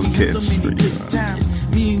snotty-nosed kids. So many good times.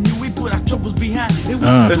 Me and you, we put our troubles behind. It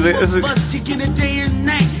This was is- us kicking it day and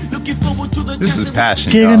night. Looking forward to the This is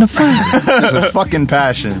passion, Gig in the dog. fight. This is fucking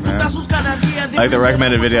passion, man. Like the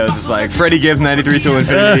recommended videos is like Freddie Gibbs 93 to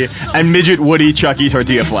Infinity and Midget Woody Chucky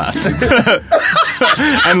Tortilla Flats.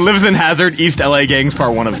 And lives in Hazard, East LA Gangs,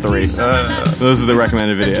 part 1 of 3. Those are the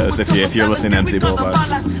recommended videos if you're listening to MC Boulevard.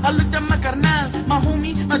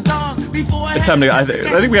 It's time to go. I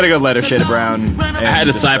think we gotta go Letter Shade of Brown. I had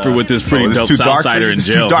a cipher with this pretty it's dope too dark for Southsider you? in It's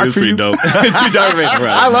too jail. dark It was for pretty you? dope. Too dark for me.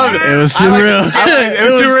 I love it. It was too real.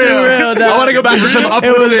 It was too real. dog. I want to go back to some It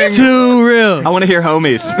uplifting. was too real. I want to hear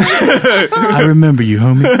homies. I remember you,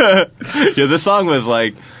 homie. Yeah, this song was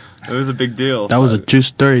like, it was a big deal. That was a true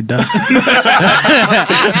story, dog.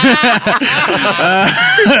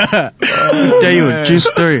 I'll tell you a true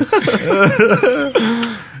story.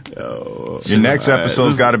 Your next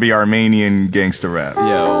episode's got to be Armenian gangster rap.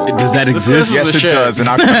 Yo. Does that exist? Yes, it does, and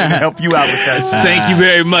I'll come and help you out with that shit. Thank you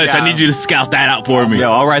very much. Yeah. I need you to scout that out for me.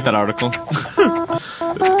 Yo, I'll write that article.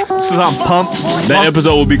 This was on Pump. That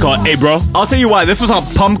episode will be called "Hey, bro." I'll tell you why. This was on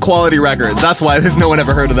Pump Quality Records. That's why no one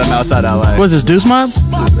ever heard of them outside LA. Was this Deuce Mob?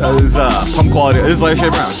 This is Pump Quality. This is Larry Shea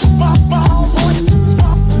Brown.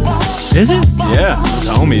 Is it? Yeah, it's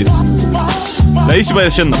homies. They used to play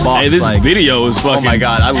this shit in the box. Hey, this like, video is fucking. oh my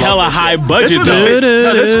god, I love hella this high shit. budget This was a though. big-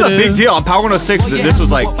 no, this was a big deal on Power 106. This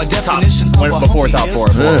was like top went before top 4.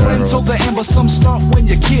 I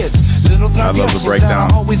love the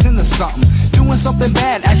breakdown. Always into something, doing something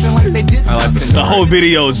bad, acting like they did. I like this The stuff. whole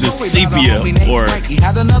video is just sepia or I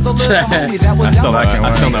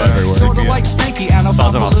still know every word. Sorta like Spanky and a I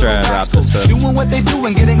was in Australia, I rapped this stuff. doing what they do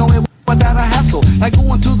and getting away without a hassle. Like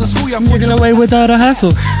going to the schoolyard. Getting away without a hassle.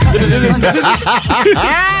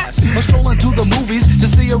 Or strolling to the movies to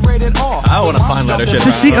see a rated R. I want to find Letter Shea To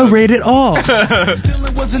Brown. see a rated all. Still,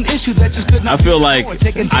 it was an issue that just could not I feel like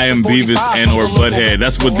I am Beavis and or Butthead.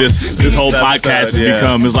 That's what this whole podcast has yeah.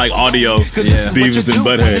 become. Is like audio Beavis and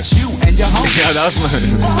Butthead. Yeah, that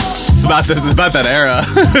was it's about that era.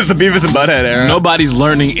 It's the Beavis and Butthead era. Nobody's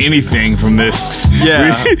learning anything from this.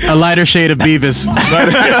 Yeah. A lighter shade of Beavis.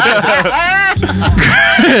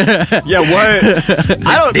 Yeah, what?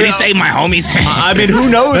 I don't Did he say my homies? I mean, who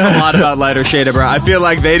knows a lot about Lighter Shade of Brown? I feel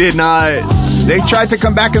like they did not. They tried to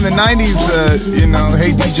come back in the 90s,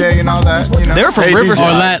 Hey DJ and all that. They were from Hey,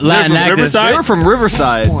 Riverside. Or Latin from active. Riverside? They were from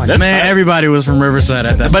Riverside. Man, everybody was from Riverside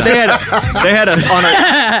at that But time. they had us on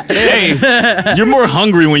a. Hey, you're more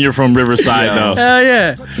hungry when you're from Riverside, though. Hell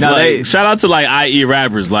yeah. Now Like, shout out to like IE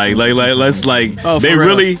rappers, like let's like Oh, for they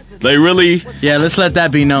real. really Yeah, let's let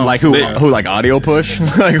that be known. like who like Audio Push?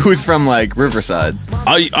 Like who's from like Riverside?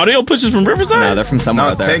 audio pushes from Riverside. No, they're from somewhere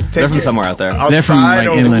No, out there. take They're from it somewhere out there. They're from like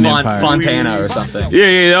Outside Inland Font- Empire. Fontana or something.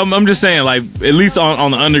 Yeah. I'm just saying, like at least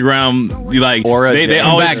on the underground, like Or they From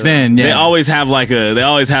always back then, yeah. they always have like a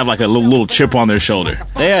little chip on their shoulder.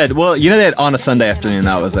 They had they had On a Sunday Afternoon.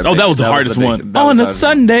 That was their. Oh, big- that was the was hardest big- one. that was On a hard.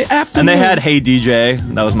 Sunday afternoon, And they had Hey DJ.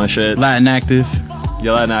 That was my shit. Latin active.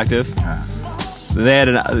 Yeah, Latin Active. They had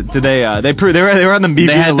they were on the BB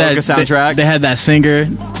They had Loca that soundtrack. They had that singer,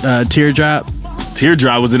 Teardrop.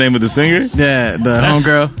 Teardrop was the name of the singer. Yeah, the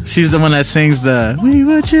homegirl. She's the one that sings the "We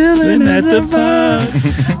were chilling at the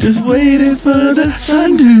park, just waiting for the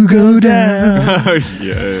sun to go down."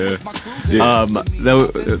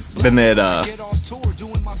 Then they had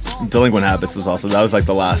Delinquent Habits was also that was like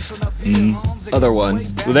the last other one.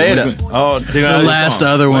 They had The last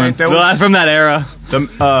other one. the last from that era.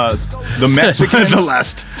 The Mexicans. The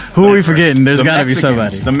last. Who are we forgetting? There's The got to be Mexicans.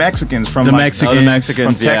 somebody. The Mexicans from The like, Mexicans. The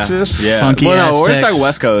Mexicans From Texas? Yeah. Funky Well, no, we're just Aztecs. talking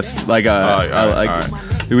West Coast. Like all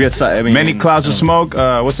right. we had. I mean, Many Clouds of Smoke.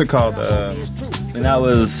 What's it called? And that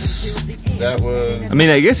was. That was I mean,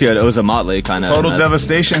 I guess you had Oza Motley kind of. Total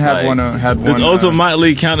Devastation had like- one. Had one. Does also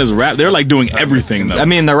Motley count as rap? They're like doing everything though. I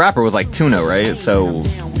mean, the rapper was like Tuna, right? So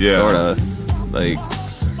Yeah. sort of like.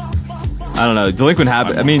 I don't know. Delinquent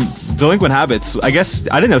Habits. I mean, Delinquent Habits. I guess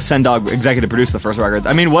I didn't know Sendog executive produced the first record.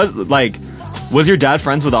 I mean, was your dad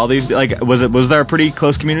friends with all these? Like, was there a pretty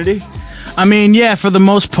close community? I mean, yeah, for the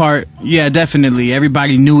most part, yeah, definitely.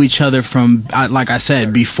 Everybody knew each other from, like I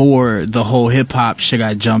said, before the whole hip hop shit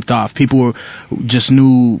got jumped off. People just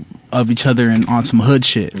knew of each other and on some hood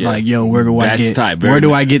shit. Yeah. Like, yo, where do I That's get? tight, very Where do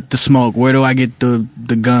nice. I get the smoke? Where do I get the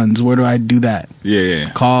guns? Where do I do that? yeah.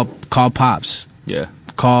 Call pops. Yeah.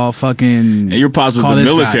 Call fucking. And your pops was call the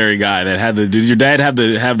this military guy that had the. Did your dad have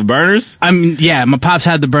the burners? I mean, yeah, my pops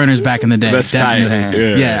had the burners back in the day. That's tight.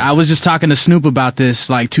 Definitely. Yeah. I was just talking to Snoop about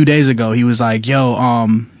this like 2 days ago. He was like, "Yo,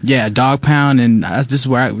 Dog Pound, and this is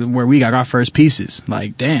where we got our first pieces."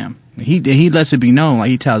 Like, damn. He lets it be known. Like,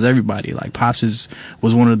 he tells everybody. Like, Pops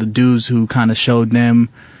was one of the dudes who kind of showed them,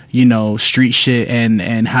 you know, street shit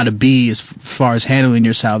and how to be as far as handling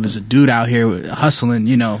yourself as a dude out here hustling.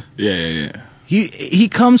 You know. Yeah. He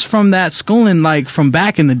comes from that schooling, like from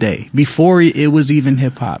back in the day, before it was even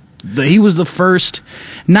hip hop. He was the first,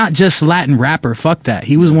 not just Latin rapper. Fuck that.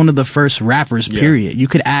 He was one of the first rappers. Period. You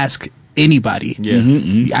could ask anybody.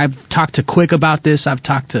 Yeah. I've talked to Quick about this. I've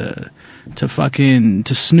talked to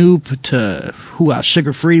Snoop, to who else?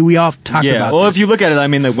 Sugar Free. We all talked Yeah. about. Well, this. if you look at it, I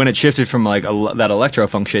mean, when it shifted from like that electro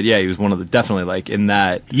funk shit, yeah, he was one of the definitely like in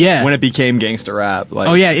that. Yeah. When it became gangster rap. Like,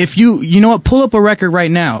 Oh yeah, if you know what, pull up a record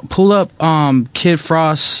right now. Pull up Kid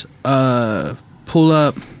Frost. Pull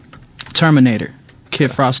up Terminator. Kid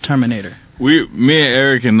Frost Terminator. me and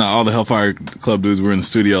Eric and all the Hellfire Club dudes were in the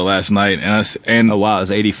studio last night, and Oh wow, it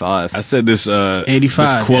was 85. I said this 85,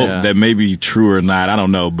 this quote yeah. that may be true or not. I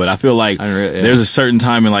don't know, but I feel like there's a certain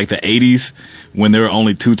time in like the 80s when there were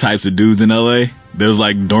only two types of dudes in LA. There was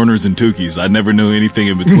like Dorners and Tukis. I never knew anything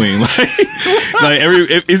in between.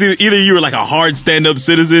 It's either you were like a hard stand-up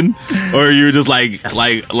citizen, or you were just like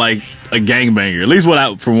a gangbanger. At least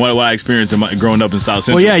from what I experienced growing up in South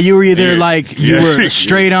Central. Well, yeah, you were either Yeah. you were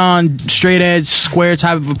straight on, straight edge, square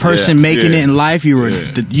type of a person making it in life. You were,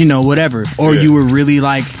 whatever, or you were really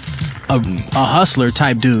like a hustler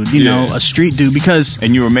type dude, you know, a street dude. Because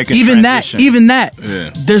And you were making even transition. that,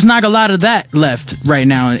 there's not a lot of that left right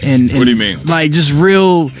now. And What do you mean? Like just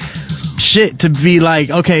real shit to be like,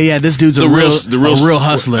 okay, yeah, this dude's a real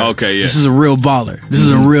hustler. Okay, yeah. This is a real baller. This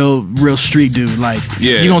is a real street dude. Like,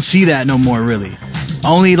 you don't see that no more, really.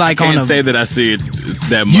 Only like I on can't a. say that I see it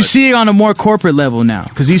that much. You see it on a more corporate level now,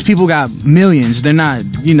 because these people got millions. They're not,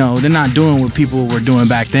 they're not doing what people were doing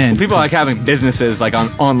back then. People like having businesses like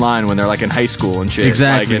online when they're like in high school and shit.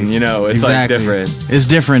 Exactly. Like, and it's like different. It's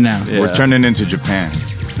different now. Yeah. We're turning into Japan.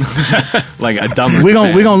 Like a dumb. We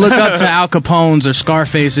gonna look up to Al Capones or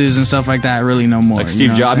Scarfaces and stuff like that. Really, no more. Like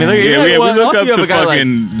Steve Jobs. I mean, we look also up you have to a guy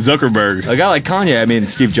fucking Zuckerberg. A guy like Kanye, I mean,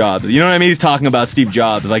 Steve Jobs. You know what I mean? He's talking about Steve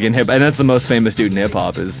Jobs, like in hip, and that's the most famous dude in hip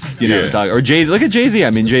hop. Is or Jay? Look at Jay-Z. I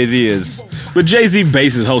mean, Jay-Z is. But Jay-Z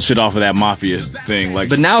bases his whole shit off of that mafia thing. Like,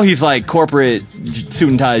 But now he's like corporate suit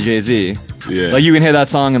and tie Jay-Z. yeah. Like you can hear that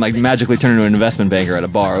song and like magically turn into an investment banker at a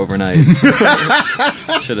bar overnight.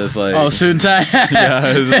 Shit is like. Oh, suit and tie. Yeah,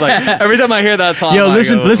 it's just like every time I hear that song. Yo, I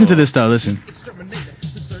listen go, to this though. Listen.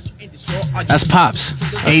 That's Pops.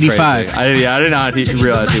 That's 85. crazy. I did not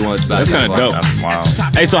realize he was back. That's kinda dope. Wow.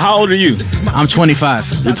 Hey, so how old are you? I'm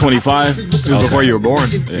 25. You're 25? Before you were born.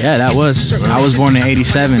 Yeah, that was. I was born in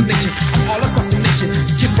 87.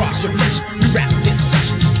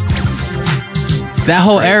 That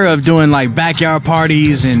whole era of doing like backyard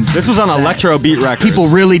parties and This was on Electro Beat Records. people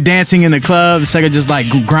really dancing in the club instead of just like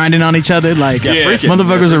grinding on each other. Like, Yeah, freaking.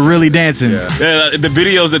 motherfuckers are really dancing. Yeah. Yeah, the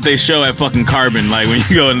videos that they show at fucking Carbon, like when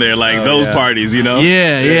you go in there, like those yeah. parties, you know?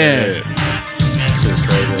 Yeah.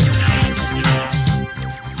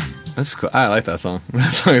 That's cool. I like that song.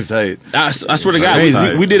 That song is tight. I swear to God,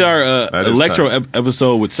 crazy. we did our That is electro tight.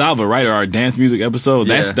 episode with Salva, right? Or our dance music episode.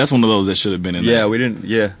 Yeah. That's one of those that should have been in there. Yeah, we didn't.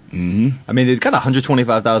 Yeah. Mm-hmm. I mean, it's got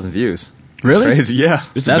 125,000 views. Really? Crazy. Yeah.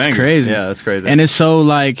 It's a That's banger. crazy. Yeah, that's crazy. And it's so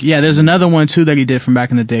like, there's another one too that he did from back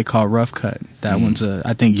in the day called Rough Cut. That one's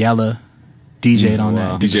I think Yella DJ'd on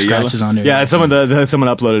wow. that. DJ Scratches Yella? on there. Yeah, and someone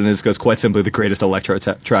uploaded and it goes quite simply the greatest electro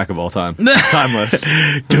track of all time. Timeless.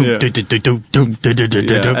 Yeah. Yeah,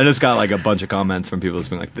 and it's got like a bunch of comments from people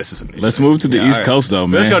just being like, "This is amazing." Let's move to the Yeah, East all right. Coast, though,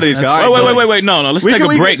 man. Let's go to the East Coast. Oh, All right, wait. No. Let's We take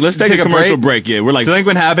can- a break. Let's take a commercial break. Yeah, we're like,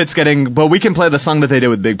 Delinquent Habits but we can play the song that they did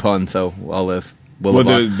with Big Pun, so I'll live. We'll Well,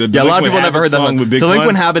 live the on. Yeah, a lot of Delinquent people never heard Habits that song one. with Big Delinquent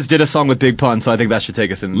Pun? Habits did a song with Big Pun, so I think that should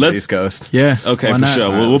take us into Let's- the East Coast. Yeah. okay, Why for not? sure.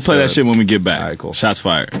 All right, We'll let's play do that it. shit when we get back. All right, cool. Shots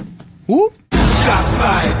fired. Whoop.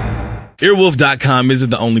 Earwolf.com isn't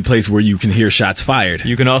the only place where you can hear shots fired.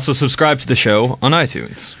 You can also subscribe to the show on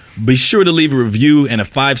iTunes. Be sure to leave a review and a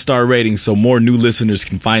 5-star rating so more new listeners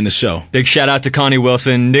can find the show. Big shout out to Connie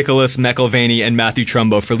Wilson, Nicholas McElvaney, and Matthew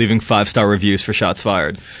Trumbo for leaving 5-star reviews for Shots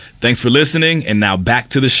Fired. Thanks for listening, and now back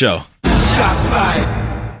to the show.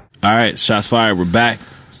 All right, shots fired. We're back.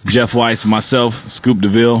 Jeff Weiss, myself, Scoop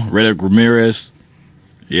DeVille, Redick Ramirez.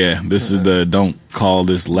 Yeah, this is the Don't Call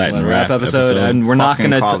This Latin Rap episode. and we're not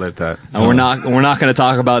Fucking gonna call it that. and we're not gonna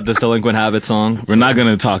talk about this Delinquent Habit song. We're not going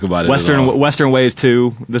to talk about it at all. Western Ways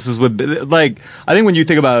too. This is with like I think when you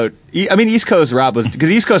think about East Coast rap was because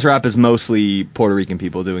East Coast rap is mostly Puerto Rican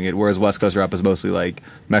people doing it, whereas West Coast rap is mostly like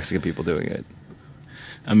Mexican people doing it.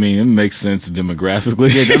 I mean, it makes sense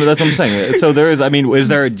demographically. Yeah, that's what I'm saying. So there is. I mean, is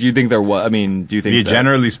there? Do you think there? What? I mean, do you think? Yeah, that-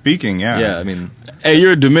 generally speaking, yeah. Yeah. I mean, Hey,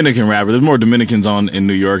 you're a Dominican rapper. There's more Dominicans in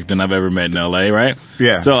New York than I've ever met in LA, right?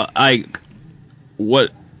 Yeah. So,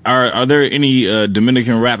 what are there any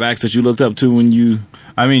Dominican rap acts that you looked up to when you?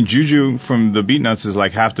 I mean, Juju from the Beatnuts is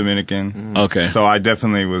like half Dominican. Okay. So I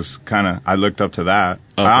definitely was I looked up to that.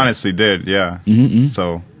 Okay. I honestly did, yeah. Mm-hmm.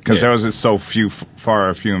 So, because Yeah. there was just so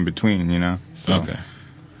far few in between, you know? So, Okay.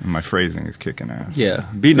 My phrasing is kicking ass. yeah.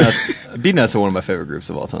 Beatnuts are one of my favorite groups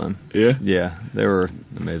of all time. Yeah. Yeah, they were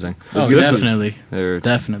amazing. Oh, This is- definitely. they're-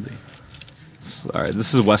 Definitely. All right,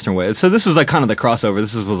 this is Western Way. So this was like kind of the crossover.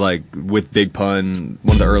 This was like with Big Pun,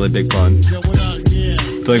 one of the early Big Pun.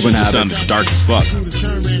 Delinquent It sounded Habits. dark as fuck.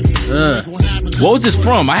 What was this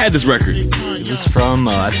from? I had this record. This This is from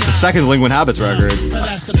the second Delinquent Habits record.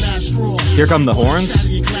 Here Come the Horns?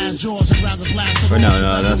 Or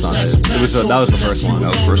no, that's not it. That was the first one. That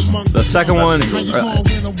was the first one. The second one, I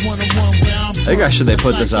think they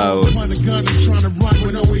put this out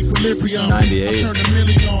 98.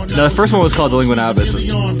 No, the first one was called Delinquent Habits.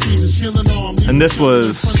 And this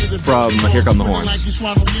was from Here Come the Horns,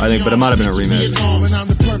 I think, but it might have been a remix.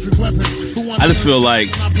 I just feel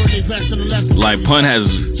like Pun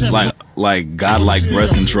has like godlike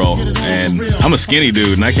breath control, and I'm a skinny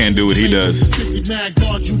dude and I can't do what he does.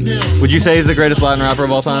 Would you say he's the greatest Latin rapper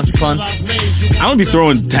of all time, Pun? I don't be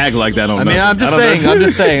throwing tag like that on. I mean, I'm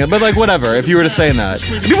just saying, but like whatever. If you were to say that,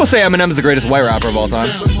 people say Eminem's the greatest white rapper of all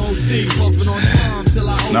time.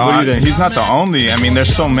 No, What do you think? he's not the only. I mean,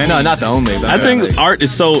 there's so many. No, not the only. But I think art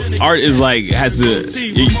is like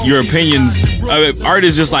your opinions. Art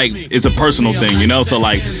is just like it's a personal thing, you know. So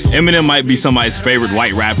like Eminem might be somebody's favorite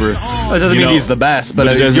white rapper. It doesn't mean he's the best, but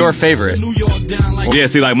it's your favorite. Yeah,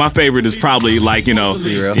 see, like my favorite is probably like Slug.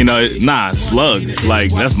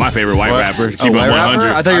 Like that's my favorite white rapper. Keep it white 100.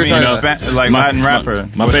 rapper? I thought you were talking about Latin rapper.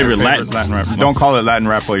 My favorite Latin rapper. Don't call it Latin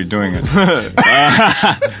rap while you're doing it.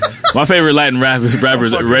 My favorite Latin rapper is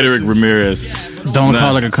Rhetoric Ramirez. Don't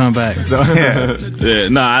call it a comeback. Yeah,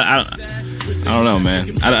 no, I don't know,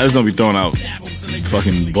 man. I just don't be throwing out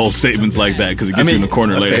fucking bold statements like that because it gets you in the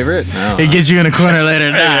corner later. Favorite? No. It gets you in the corner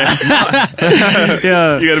later. Nah.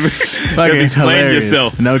 Yeah, You gotta explain hilarious.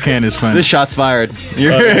 yourself. No can is funny. This shot's fired.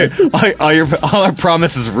 All our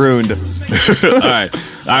promises ruined. All right,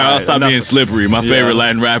 I'll stop being slippery. My favorite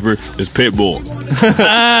Latin rapper is Pitbull.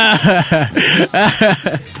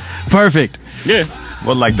 Perfect. Yeah.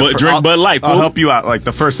 Well, like drink Bud Light. I'll help you out. Like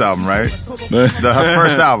the first album, right? The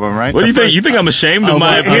first album, right? What do you think? You think I'm ashamed of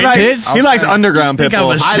my He opinion? likes underground Think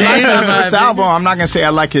Pitbull. I'm I like the first album. I'm not gonna say I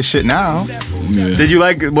like his shit now. Did you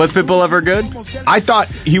like? Was Pitbull ever good? I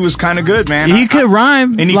thought he was kind of good, man. He could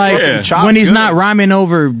rhyme, and he like fucking chopped when he's good. not rhyming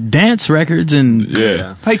over dance records and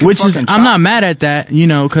Yeah. He can which is fucking I'm chop. not mad at that, you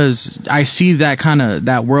know, because I see that kind of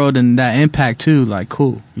that world and that impact too. Like,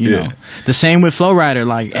 cool, you know. The same with Flow Rider.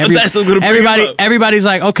 Like That's what I'm gonna bring everybody, up. everybody's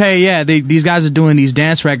like, okay, yeah, these guys are doing these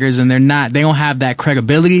dance records and they don't have that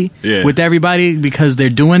credibility with everybody because they're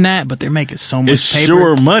doing that, but they're making so much It's paper.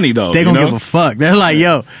 sure money though. They you gonna know? give a fuck. They're like,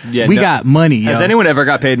 yo, we got money. Yo. Has anyone ever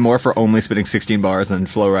got paid more for only spitting 16 bars than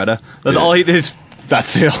Flo Rida? That's all he did.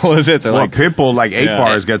 That's all it is. Well, Like, Pitbull, like 8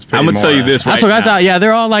 bars gets paid I'm gonna more. tell you this right That's what I now. thought. Yeah,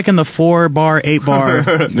 they're all like in the 4-bar, 8-bar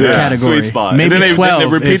category. sweet spot. Maybe And then 12. they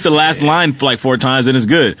repeat if- the last line for like 4 times and it's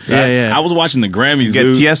good. Yeah. I was watching the Grammys, Get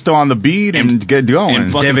dude. Tiesto on the beat and get going.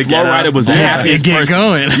 And fucking David Flo Guetta. Rida was the Yeah, happiest get person.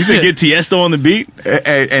 going. You said get Tiesto on the beat?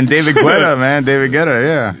 And David Guetta, man. David Guetta,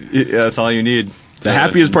 yeah. yeah, that's all you need. The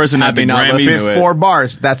happiest person at the not listening Grammys. to it. 4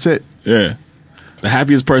 bars. That's it. Yeah. The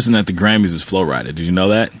happiest person at the Grammys is Flo Rida. Did you know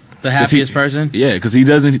that? The happiest person? Yeah, because he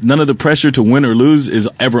doesn't. None of the pressure to win or lose is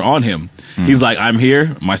ever on him. He's like, I'm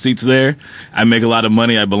here. My seat's there. I make a lot of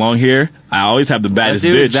money. I belong here. I always have the baddest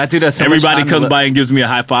bitch. that dude has so much Everybody time to comes li- by and gives me a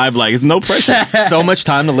high five. Like it's no pressure. So much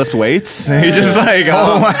time to lift weights. He's just like,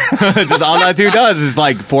 just all that dude does is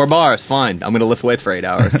like 4 bars. Fine, I'm gonna lift weights for 8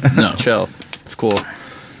 hours. No. Chill. It's cool.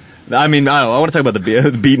 I mean, I don't know. I want to talk about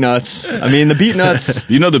the Beat Nuts. I mean, the Beat Nuts.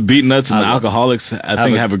 You know the Beat Nuts and the Alcoholics. I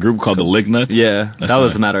think have a group called the Lick Nuts. Yeah, That's that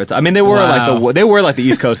was a funny. matter of time. I mean, they were like the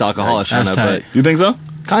East Coast Alcoholics, That's kind of, tight. but You think so?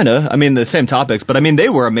 kind of. I mean, the same topics, but I mean, they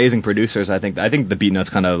were amazing producers. I think the Beat Nuts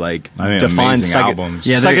kind of like I think defined amazing albums.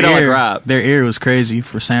 Yeah, their psychedelic ear, rap. Their ear was crazy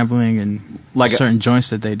for sampling and Like- certain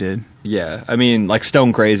joints that they did. Yeah, I mean, like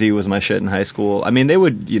Stone Crazy was my shit in high school. I mean, they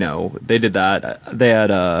would, they did that. They had,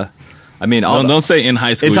 I mean, all Don't say in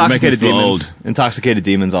high school. You make me Intoxicated feel Demons, Intoxicated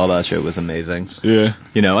Demons, all that shit was amazing. old. Yeah.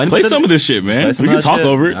 And Play some of this shit, man. play some We of can that talk shit.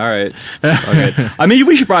 over it. All right. Okay. I mean,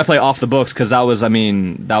 we should probably play off the books because that was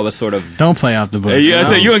sort of Don't play off the book. Hey, I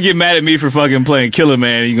said you're gonna get mad at me for fucking playing Killer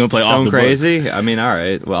Man. And you're gonna play off Stone the Crazy. I mean, all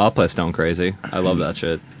right. Well, I'll play Stone Crazy. I love that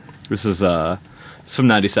shit. This is it's from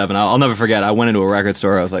 '97. I'll never forget. I went into a record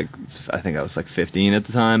store. I think I was like 15 at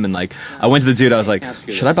the time, and like I went to the dude. I was like,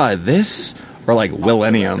 should I buy this? Or like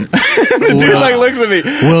Millennium. The dude like looks at me.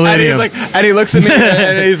 Millennium. And he looks at me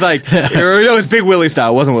and he's like, it was Big Willie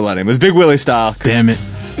style. It wasn't Millennium. It was Big Willie style. Damn it.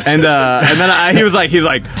 And then he was like,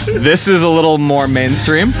 this is a little more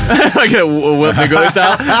mainstream, like a Big Willie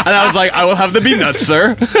style. And I was like, I will have the Beat Nuts,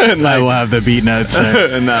 sir. And I will have the beat nuts. Sir.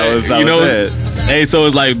 and that was it. Hey, so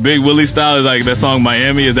it's like Big Willie style is like that song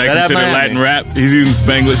Miami. Is that That considered Miami. Latin rap? He's using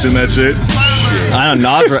Spanglish in that shit. I don't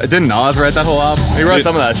know. Didn't Nas write that whole album? He wrote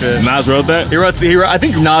some of that shit. Nas wrote that. He wrote. I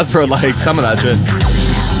think Nas wrote like some of that shit.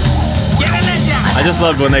 I just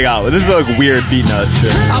loved when they got this is like weird Beat Nuts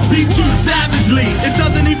shit. I beat you savagely. It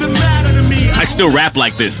doesn't even matter to me. I still rap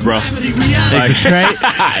like this, bro. Right?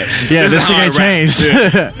 Yeah, This is this thing how I ain't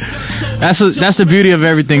rap. changed. That's the beauty of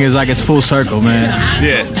everything is like it's full circle, man.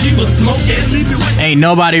 Yeah. Ain't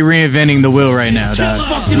nobody reinventing the wheel right now,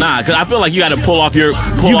 dog. Nah, because I feel like you got to pull off your.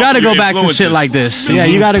 You got to go back to shit like this. Yeah,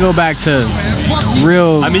 you got to go back to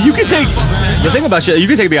real. I mean, you can take the thing about shit. You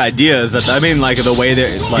can take the ideas that like the way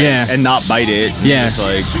they like, Yeah. and not bite it. Yeah. Just,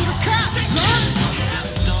 like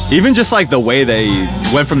even just like the way they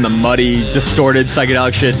went from the muddy, distorted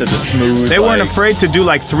psychedelic shit to the smooth. They weren't like- afraid to do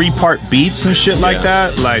like 3-part beats and shit like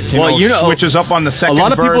that. Like, switches up on the A second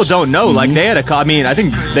lot of people verse. don't know. Like they had I mean, I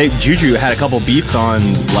think Juju had a couple beats on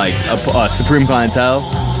like a Supreme Clientele,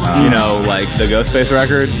 like the Ghostface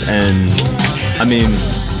record, and I mean,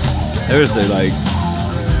 there's the like.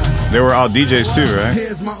 They were all DJs too, right?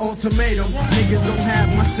 Here's my ultimatum. Niggas don't have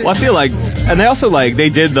my shit. Well, I feel like, and they also like they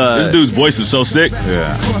did This the. dude's voice is so sick.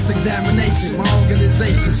 Yeah. Cross-examination, my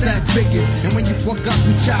organization stack figures. And when you fuck up,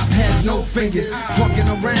 we chop heads, no fingers. Fucking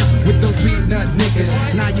around with those beat nut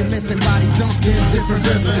niggas. Now you're missing body dumping different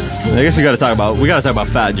rivers. I guess we got to talk about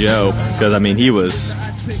Fat Joe because I mean he was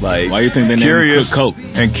like. Why you think they named him Curious Coke?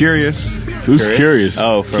 and Curious. Who's curious?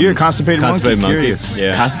 Oh, from You're Constipated Monkey. Curious.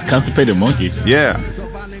 Yeah. Constipated monkey. Yeah.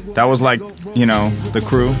 That was like, the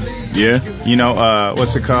crew. Yeah.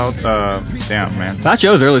 What's it called? Damn, man. Fat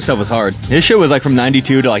Joe's early stuff was hard. His shit was like from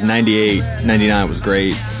 92 to like 98, 99 was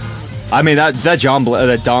great. I mean that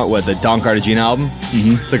the Don Cartagena album.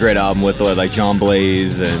 Mm-hmm. It's a great album with like John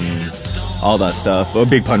Blaze and all that stuff. Well,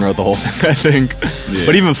 Big Pun wrote the whole thing, I think. Yeah.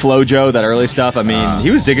 But even Flo Joe, that early stuff. I mean,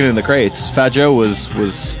 he was digging in the crates. Fat Joe was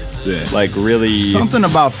like really Something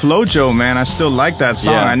about Flojo, man. I still like that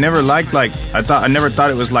song. Yeah. I never liked I never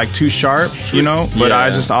thought it was like too sharp, But Yeah.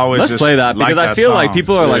 I just always let's just play that because liked I feel like song.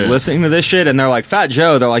 people are like Yeah. listening to this shit and they're like Fat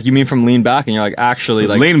Joe. They're like, you mean from Lean Back? And you're like, actually,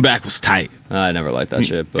 like Lean Back was tight. I never liked that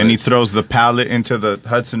shit. But And he throws the pallet into the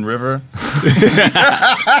Hudson River.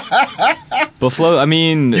 Flo, I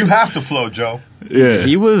mean, have to flow, Joe. Yeah.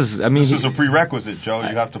 he was. I mean, a prerequisite, Joe.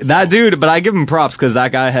 You have to. that dude. But I give him props because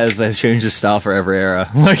that guy has changed his style for every era.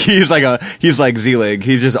 Like he's like Z-Lig.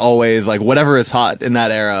 He's just always like whatever is hot in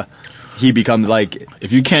that era. He becomes like.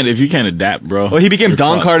 If you can't adapt, bro. Well, he became you're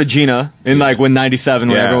Don fucked. Cartagena in like when '97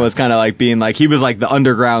 when Yeah. everyone was kind of like being like he was like the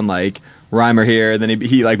underground like rhymer here. And then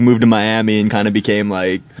he like moved to Miami and kind of became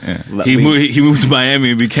like. He moved to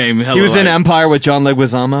Miami and became hella. He was in like- Empire with John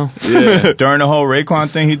Leguizamo. Yeah. During the whole Raekwon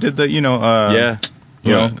thing, he did the Yeah.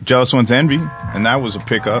 Jealous One's Envy, and that was a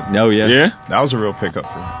pickup. Oh yeah. Yeah. That was a real pickup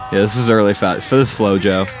for him. Yeah. This is early for this Flo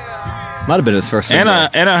Joe. Might have been his first single.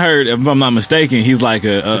 And I heard, if I'm not mistaken, he's like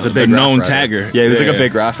a big known rap writer. tagger. Yeah, he was like a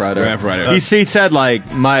big rap writer. Rap writer. He said like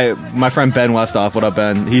my friend Ben Westhoff. What up,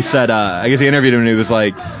 Ben? He said I guess he interviewed him and he was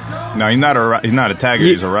like, No, he's not a tagger.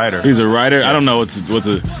 He's a writer. He's a writer. I don't know what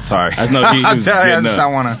the. Sorry. I know he was getting up. I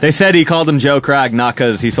wanna. they said he called him Joe Crack not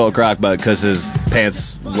because he sold crack, but because his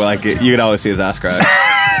pants were like you could always see his ass crack.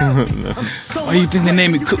 Why do you think they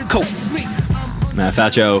named me Coke? Man, Fat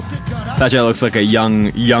Joe looks like a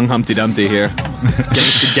young Humpty Dumpty here.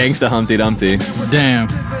 Gangsta Humpty Dumpty. Damn.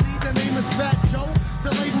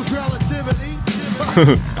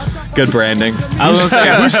 Good branding. I was gonna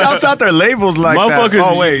say, Who shouts out their labels like that? motherfuckers.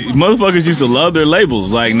 Oh wait, motherfuckers used to love their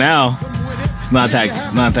labels. Like now, it's not that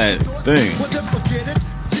thing.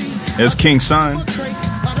 it's King Son.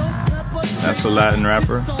 That's a Latin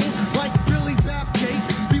rapper.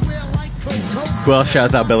 Who else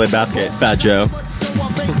shouts out Billy Bathgate? Fat Joe.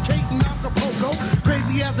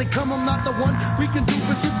 Crazy as they come, I'm not the one. We can do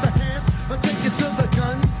is hit the hands or take it to the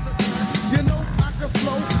guns. You know I can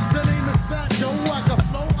flow. The name is Fat Joe. I can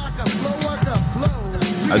flow.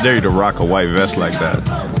 I dare you to rock a white vest like that.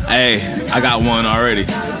 Hey, I got one already.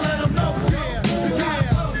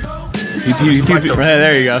 He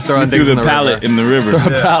There you go. Throwing threw things in the the pallet river. in the river.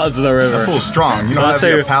 Pallets in the river. Full strong. You know how That's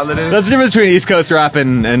heavy how a pallet is? That's the difference between East Coast rap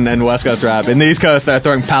and West Coast rap. In the East Coast, they're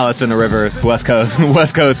throwing pallets in the rivers. West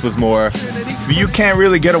Coast was more. You can't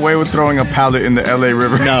really get away with throwing a pallet in the LA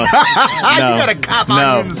River. No. You gotta cop on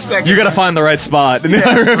No. you in a second. You gotta find the right spot in the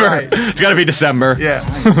Yeah, river. right. It's gotta be December. Yeah.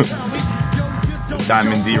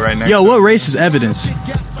 Diamond D right next. Yo, to what race is Evidence? it.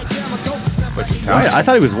 Like Wait, Italian. I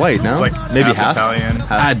thought he was white, no? It's like Maybe half? Italian.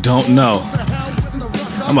 I don't know.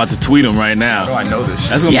 I'm about to tweet him right now. Oh, I know this shit.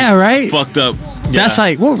 That's gonna Yeah, be right? fucked up. That's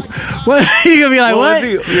like, what? You gonna be like, What what?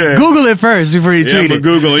 was he- yeah. Google it first before you Yeah, tweet but it.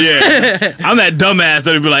 Google, yeah. I'm that dumbass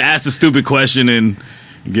that'd be like, ask the stupid question and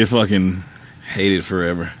get fucking hated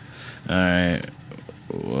forever. All right.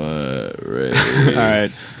 What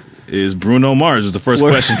race is Bruno Mars? Was the first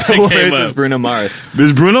question that What came race up. is Bruno Mars?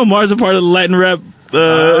 Is Bruno Mars a part of the Latin rap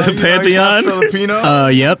Pantheon. Filipino.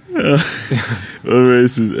 Yep.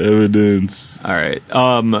 Racist evidence. All right.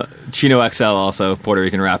 Chino XL also Puerto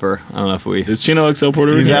Rican rapper. I don't know if we. Is Chino XL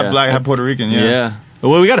Puerto He's Rican? half black, half Puerto Rican. Yeah.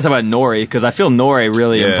 Well, we got to talk about Nori because I feel Nori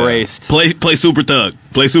really Yeah. embraced. Play Super Thug.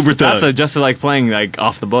 Play Super Thug. That's just like playing like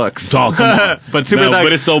off the books. Oh, come on. But Super No, Thug.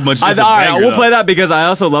 but it's so much. It's All a right, banger, we'll though. play that because I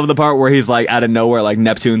also love the part where he's like out of nowhere, like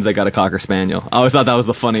Neptune's like got a Cocker Spaniel. I always thought that was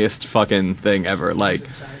the funniest fucking thing ever. Like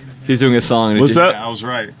he's doing a song. And What's it's up? I was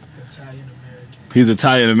right. He's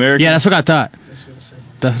Italian American. Yeah, that's what I thought.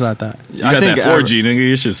 That's what I thought. You got that 4G, nigga.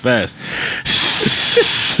 Your shit's fast.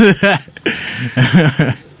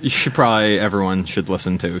 You should probably everyone should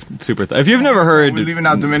listen to Super Thug. If you've never heard We're leaving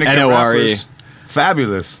out Dominican NORE. rappers.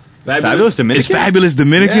 Fabulous. Fabulous Dominican. It's Fabulous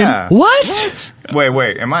Dominican. Yeah. What?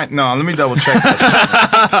 Wait. Am I? No, let me double check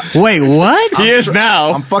that. Wait, what? He is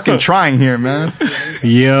now. I'm fucking trying here, man.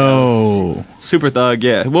 Yo. Super Thug,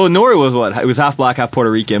 yeah. Well, Nori was what? He was half black, half Puerto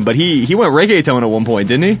Rican, but he went reggaeton at one point,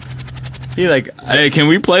 didn't he? He like Hey, can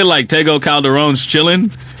we play like Tego Calderon's "Chillin"?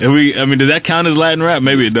 Does that count as Latin rap?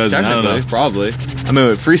 Maybe it doesn't. I don't know. technically, probably. I mean,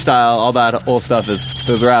 with freestyle, all that old stuff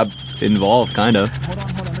there's rap involved, kind of.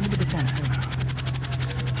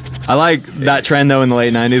 I like that trend though in the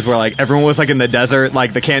late '90s where like everyone was like in the desert,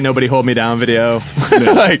 like the "Can't Nobody Hold Me Down" video,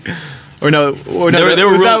 like. Or no, They were was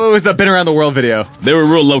real- that what was the "Been Around the World" video? They were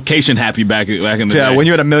real location happy back in the Yeah, day. when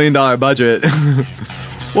you had $1 million budget,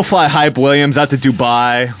 we'll fly Hype Williams out to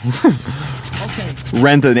Dubai,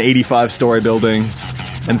 rent an 85-story building,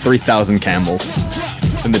 and 3,000 camels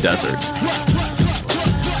in the desert.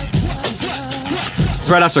 It's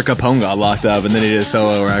right after Capone got locked up, and then he did a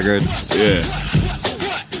solo record. Yeah.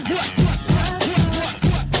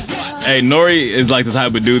 Hey, Nori is like the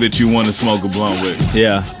type of dude that you want to smoke a blunt with.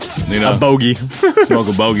 Yeah, You know, a bogey. smoke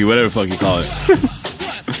a bogey, whatever the fuck you call it.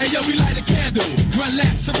 Hey, yo, we light a candle, run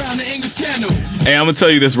laps around the English Channel. Hey, I'm gonna tell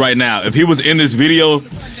you this right now. If he was in this video,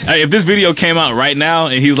 hey, if this video came out right now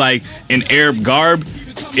and he's like in Arab garb,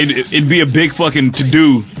 it'd be a big fucking to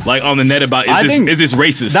do like on the net about is this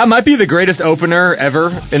racist? That might be the greatest opener ever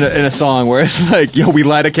in a song where it's like, yo, we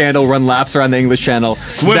light a candle, run laps around the English Channel.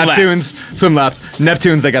 Swim laps.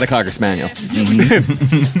 Neptunes, they got a Cocker Spaniel.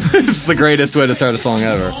 It's the greatest way to start a song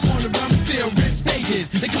ever. I'm on the run, still rip stages.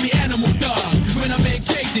 They call me Animal Dog when I'm in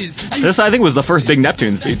cages. This, I think, was the first big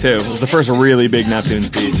Neptunes beat, too. It was the first really big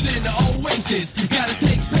Neptunes beat. In the oasis, gotta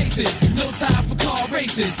take spaces. No time for car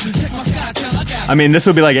races. Check my sky till I got I mean, this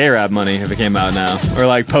would be like Arab Money if it came out now. Or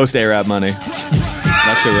like post-Arab Money.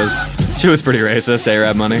 That shit was pretty racist,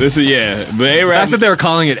 Arab Money. This is but The Arab. fact that they were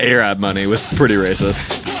calling it Arab Money was pretty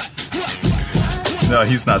racist. No,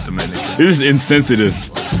 he's not Dominican. This is insensitive.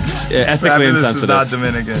 Yeah, ethically Fabulous is insensitive. not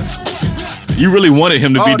Dominican. You really wanted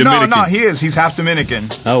him to be Oh Dominican. no, he is. He's half Dominican,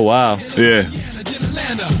 Oh, wow. Yeah.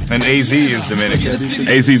 and AZ is Dominican.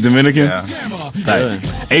 AZ's Dominican. Yeah.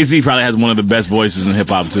 AZ probably has one of the best voices in hip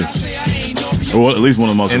hop too, or at least one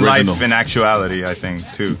of the most In original. life, in actuality, I think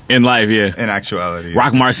too. In life, yeah. In actuality,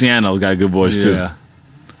 Rock Marciano got a good voice too. Yeah.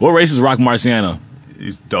 What race is Rock Marciano?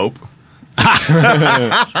 he's dope.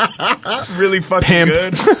 Really fucking Pimp.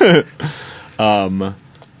 good.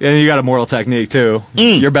 And you got Immortal Technique, too.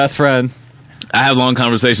 Your best friend. I have long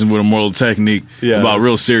conversations with Immortal Technique Yeah, about that's-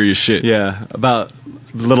 real serious shit. Yeah, about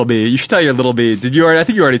Little B. You should tell your Little B. Did you already? I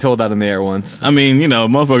think you already told that on the air once. I mean,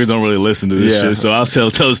 motherfuckers don't really listen to this Yeah. shit, so I'll tell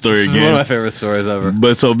the story This is one of my again. favorite stories ever.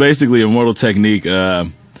 But so basically, Immortal Technique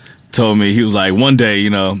told me, he was like, one day,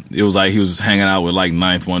 it was like he was hanging out with like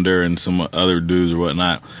Ninth Wonder and some other dudes or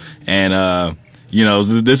whatnot, and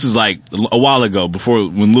this is like a while ago, before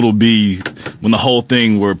when the whole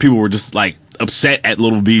thing where people were just like upset at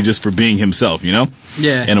Little B just for being himself, Yeah.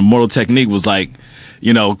 And Immortal Technique was like,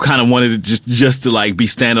 kind of wanted to just to like be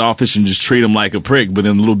standoffish and just treat him like a prick. But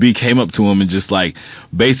then Little B came up to him and just like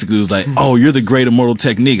basically was like, "Oh, you're the great Immortal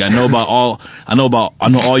Technique. I know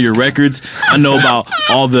all your records. I know about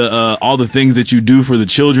all the things that you do for the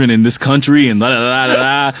children in this country and da da da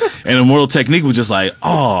da da." And Immortal Technique was just like,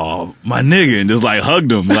 "Oh, my nigga," and just like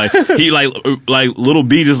hugged him. Like he like Little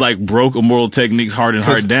B just like broke Immortal Technique's heart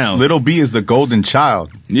down. Little B is the golden child.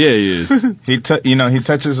 Yeah, he is. He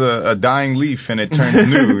touches a dying leaf and it turns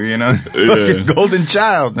new. Fucking golden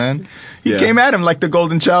child, man. He Yeah. came at him like the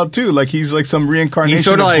golden child too. Like he's like some reincarnation He's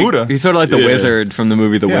sort of of like Buddha. he's sort of like the Yeah. wizard from the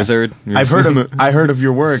movie The Yeah. Wizard. I heard of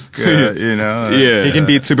your work. Yeah. He can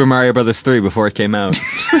beat Super Mario Brothers 3 before it came out.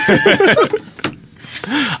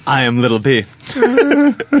 I am Little B.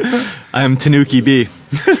 I am Tanuki B.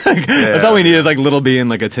 That's all we need is like Little B in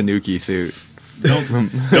like a Tanuki suit.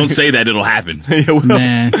 Don't say that; it'll happen. Yeah, well,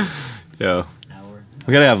 Man. yo,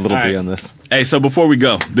 we gotta have Little All B right. on this. Hey, so before we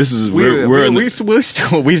go, this is We we're in the,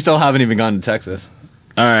 still haven't even gone to Texas.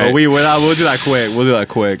 All right. But we'll do that quick. We'll do that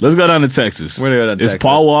quick. Let's go down to Texas. We're gonna go down to Is Texas.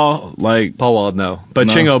 Paul Wall like? Paul Wall, no. But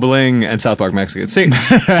No. Chingo Bling and South Park Mexican. See,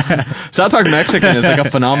 South Park Mexican is like a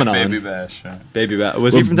phenomenon. Baby Bash. Yeah. Baby Bash.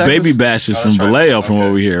 Was he Well, from Texas? Baby Bash is Oh, from that's right. Vallejo, from Okay.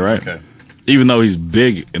 what we hear, right? Okay. Even though he's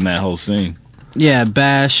big in that whole scene. Yeah,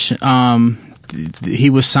 Bash. He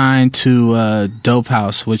was signed to Dope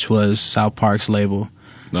House, which was South Park's label.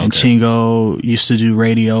 And Okay. Chingo used to do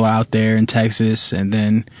radio out there in Texas, and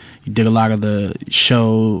then he did a lot of the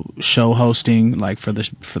show hosting, like for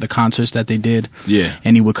the concerts that they did. Yeah.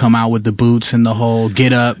 And he would come out with the boots and the whole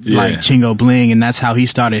get up like Yeah. Chingo Bling, and that's how he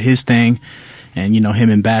started his thing. And him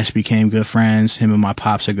and Bash became good friends. Him and my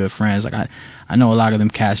pops are good friends. Like I know a lot of them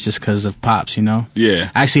cats just because of pops. Yeah.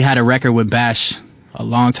 I actually had a record with Bash a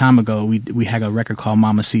long time ago. We had a record called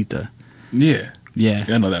Mamacita. Yeah. Yeah.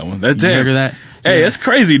 I know that one. That's You damn. heard that? Hey, Yeah. that's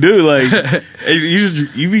crazy, dude. Like,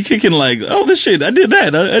 you be kicking like, oh, this shit, I did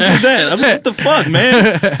that. I did that. I'm like, what the fuck,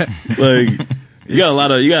 man? Like, you got a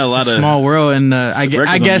lot of Small world, and I records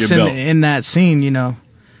I under guess your belt. in that scene,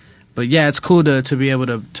 But yeah, it's cool to be able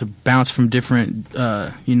to bounce from different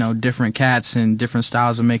different cats and different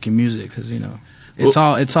styles of making music, because it's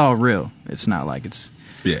all real. It's not like it's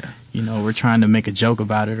yeah. we're trying to make a joke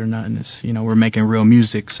about it or nothing. It's we're making real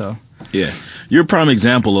music. So Yeah. You're a prime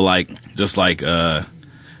example of just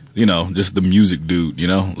the music dude,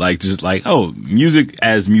 like just like, oh, music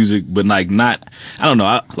as music, but like not, I don't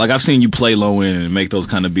know. I've seen you play low end and make those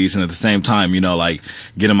kind of beats, and at the same time, like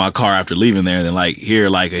get in my car after leaving there and then like hear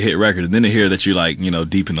like a hit record, and then to hear that you're like,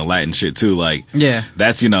 deep in the Latin shit too. Like, yeah,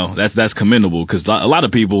 that's, that's commendable, because a lot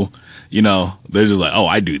of people, they're just like, oh,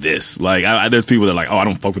 I do this. Like, there's people that are like, oh, I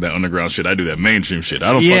don't fuck with that underground shit. I do that mainstream shit. I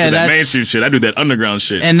don't fuck with that that's- mainstream shit. I do that underground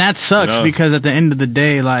shit. and that sucks know? because at the end of the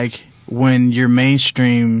day, like when your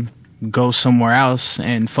mainstream goes somewhere else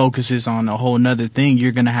and focuses on a whole nother thing,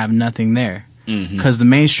 you're gonna have nothing there. Because the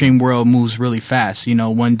mainstream world moves really fast.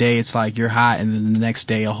 One day it's like you're hot, and then the next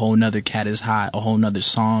day a whole nother cat is hot, a whole nother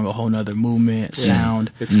song, a whole nother movement,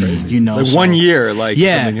 sound. It's crazy. Like Like 1 year, like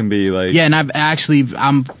Yeah. something can be like. Yeah, and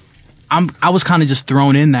I was kind of just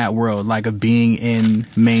thrown in that world, like of being in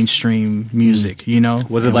mainstream music.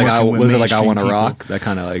 Was it and like working with I mainstream Wanna people. Rock? That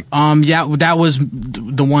kind of like. Yeah, that was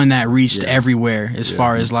the one that reached Yeah. everywhere as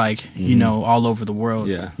far as like all over the world.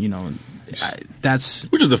 Yeah. That's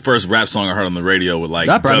Which is the first rap song I heard on the radio with like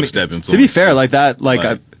that brought me- dubstep influence. To be fair, like that, like,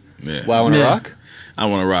 yeah. I Wanna Yeah. Rock. I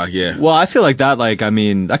Want to Rock, yeah. Well, I feel like that, like, I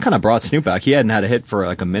mean, that kind of brought Snoop back. He hadn't had a hit for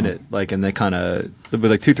like a minute, like, and they kind of, with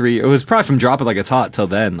like 2-3, it was probably from Drop It Like It's Hot till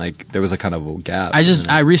then, like, there was a kind of a gap.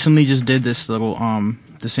 I recently just did this little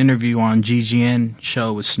this interview on GGN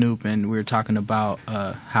show with Snoop, and we were talking about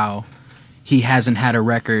how he hasn't had a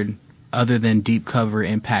record other than Deep Cover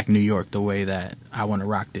impact New York the way that I Wanna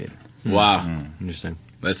Rock did. Wow. Interesting.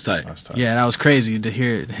 That's tight. Yeah, that was crazy to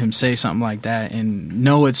hear him say something like that and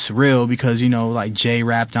know it's real because like Jay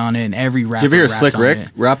rapped on it and every rapper. Did you ever hear rapped Slick on Rick it.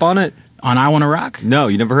 rap on it? On I Wanna Rock? No,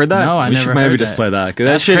 you never heard that? No, I We never should maybe heard just that. play that. 'Cause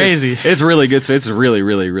That's that shit crazy. It's really good. It's really,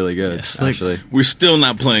 really, really good, Yeah, Slick. actually. We're still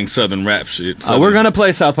not playing Southern rap shit. We're going to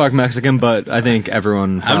play South Park Mexican, but I think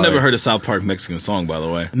everyone. I've never heard a South Park Mexican song, by the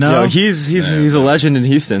way. No, Yo, he's a legend in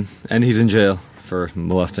Houston, and he's in jail for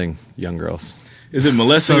molesting young girls. Is it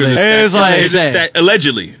molesting So or is they- it It's like- is it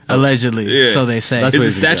allegedly? allegedly. Yeah. So they say. That's Is what it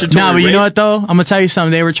he's in jail. statutory? No, but you rape? know what though? I'm gonna tell you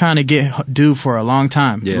something. They were trying to get dude for a long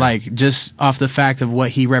time. Yeah. Like just off the fact of what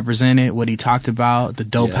he represented, what he talked about, the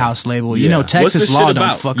Dope Yeah. House label. Yeah. You know, What's Texas this law shit don't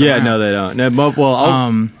about? fuck Yeah, around. no, they don't. No,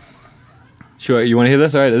 well, sure. You want to hear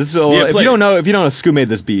this? All right. This is Yeah, if play you don't it. know, Scoop made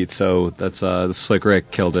this beat, so that's Slick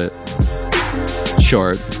Rick killed it.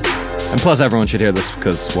 Short. And plus, everyone should hear this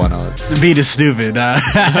because why not? The beat is stupid.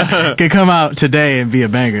 Could come out today and be a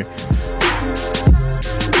banger.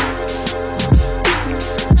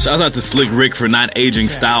 Shout out to Slick Rick for not aging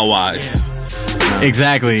style wise.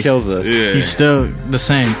 Exactly. Kills us. Yeah. He's still the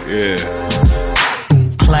same. Yeah.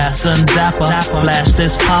 Class and dapper, flash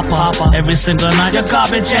this popper. Every single night, your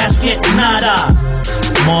garbage ass get nada.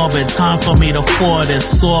 Morbid, time for me to pour this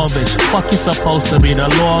sorbage. Fuck you supposed to be the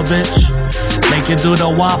law, bitch. Make you do the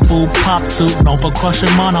wapu pop toot, no percussion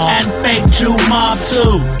mono, and fake Jew mob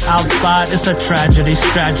too. Outside it's a tragedy,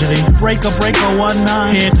 strategy. Breaker,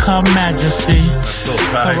 19. Here come majesty.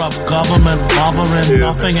 Corrupt government, bothering.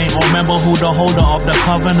 Nothing ain't remember who the holder of the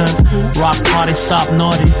covenant. Rock party, stop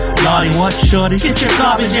naughty. Naughty, what shorty? Get your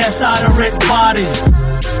garbage ass out of Rick body.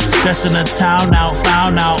 Stressing the town out,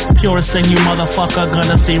 found out. Purest thing you motherfucker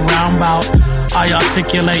gonna see round bout. I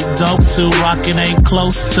articulate dope too, rockin' ain't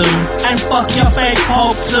close to. And fuck your fake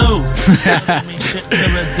pope too. I mean shit to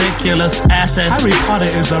ridiculous asset. Harry Potter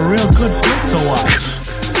is a real good flick to watch.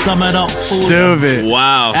 Sum it up, fool. Stupid.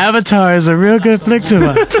 Wow. Avatar is a real good flick to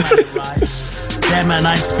me. Damn man,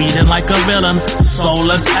 I speeding like a villain.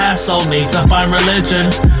 Soulless asshole need to find religion.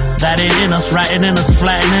 That ain't in us, writing in us,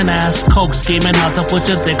 flattening ass. Coke scheming how to put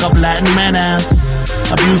your dick up Latin man ass.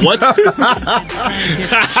 Abuse. What?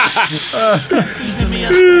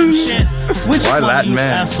 Which Why one Latin you man?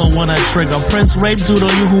 asshole wanna trigger? Prince Rape Dude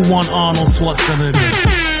or you who want Arnold Schwarzenegger?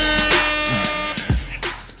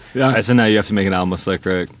 Yeah. All right, so now you have to make an album with Slick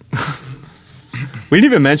Rick. We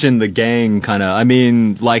didn't even mention the gang kind of. I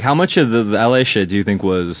mean, like, how much of the LA shit do you think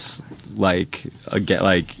was like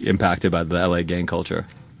impacted by the LA gang culture?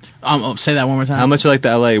 Say that one more time. How much like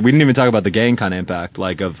the LA? We didn't even talk about the gang kind of impact,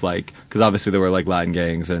 because obviously there were like Latin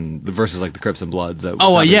gangs and versus like the Crips and Bloods. That was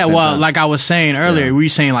Oh, well, happening at yeah. the same Well, time. like I was saying earlier, Yeah. were you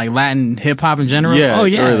saying like Latin hip hop in general? Yeah, Oh,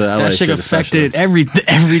 yeah. or the LA That shit shit affected especially.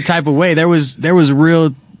 every type of way. There was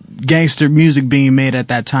real gangster music being made at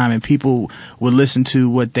that time, and people would listen to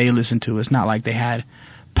what they listened to. It's not like they had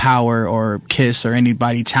Power or Kiss or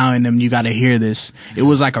anybody telling them you got to hear this. It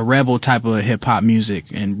was like a rebel type of hip hop music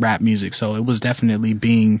and rap music. So it was definitely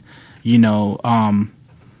being, it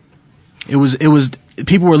was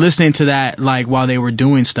people were listening to that like while they were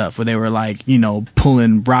doing stuff, where they were like,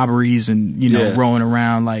 pulling robberies and Yeah. rolling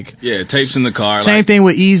around like Yeah, tapes in the car. same thing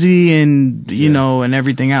with Easy and and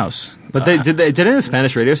everything else. But did any of the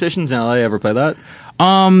Spanish radio stations in LA ever play that?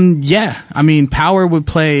 Yeah. I mean, Power would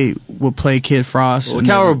play Kid Frost. Well, and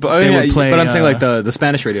Cower, they would play, but I'm saying like the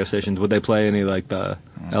Spanish radio stations. Would they play any like the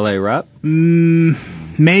LA rap?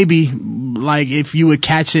 maybe like if you would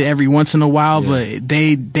catch it every once in a while, but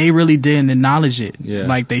they really didn't acknowledge it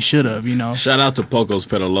like they should have. Shout out to Pocos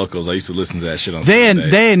Pero Locos. I used to listen to that shit on They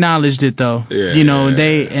Sundays. they acknowledged it though.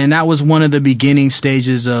 And that was one of the beginning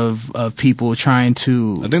stages of people trying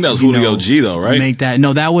to. I think that was Julio G though, right? Make that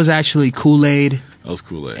that was actually Kool-Aid. That was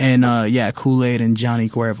Kool-Aid. And Kool-Aid and Johnny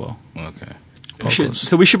Cuervo. Okay.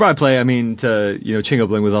 So we should probably play. I mean, Chingo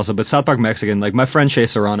Bling was also, but South Park Mexican. Like my friend Shea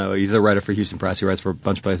Serrano, he's a writer for Houston Press. He writes for a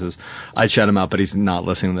bunch of places. I'd shout him out, but he's not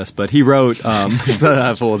listening to this. But he wrote. He's not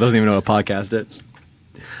that fool. Doesn't even know what a podcast is.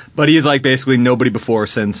 But he's like basically nobody before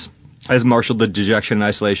since has marshaled the dejection and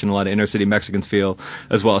isolation a lot of inner city Mexicans feel,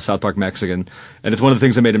 as well as South Park Mexican. And it's one of the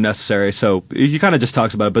things that made him necessary. So he kind of just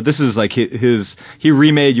talks about it. But this is like he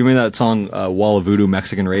remade, you remember that song, Wall of Voodoo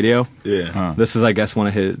Mexican Radio? Yeah. This is, I guess, one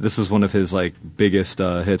of his like biggest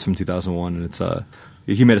hits from 2001. And it's,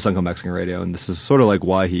 he made a song called Mexican Radio. And this is sort of like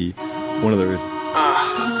why one of the reasons.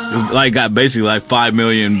 It's like got basically like 5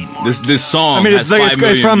 million. This song. I mean, it's has like 5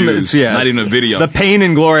 million from views, not even a video. The Pain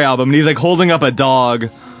and Glory album, and he's like holding up a dog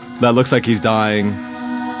that looks like he's dying.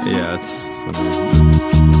 Yeah, it's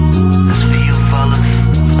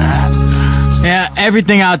Yeah,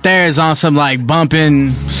 everything out there is on some like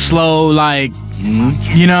bumping, slow, like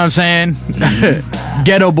you know what I'm saying?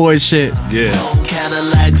 Ghetto boys shit. Yeah.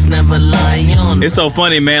 Cadillacs never lie on. It's so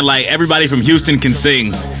funny, man. Like everybody from Houston can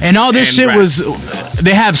sing. And all this And shit rap. was,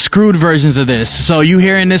 they have screwed versions of this. So you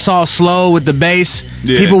hearing this all slow with the bass,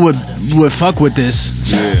 Yeah. people would fuck with this.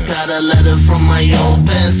 Just got a letter from my old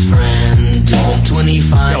best friend doing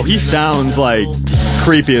 25. he sounds like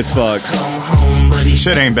creepy as fuck. Come home, but he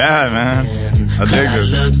Shit ain't bad, man. I dig I it.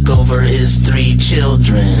 look over his 3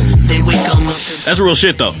 children. They wake him up That's real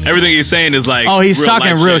shit, though. Everything he's saying is like. Oh, he's real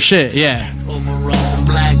talking life real shit, yeah. overruns and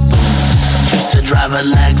black boots. Used to drive a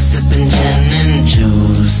Lex, sipping gin and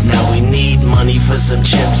juice. Now we need money for some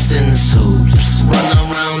chips and soups. Run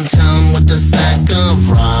around town with a sack of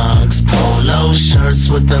rocks. Polo shirts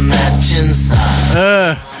with the matching socks.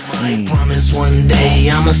 I promise one day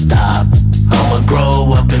I'ma stop. I'ma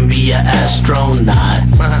grow up and be an astronaut.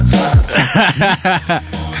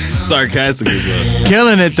 Sarcastically, bro.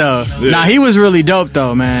 Killing it though. Nah, he was really dope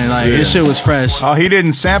though, man. Like his shit was fresh. Oh, he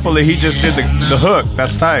didn't sample it. He just did the hook.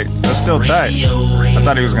 That's tight. That's still tight. I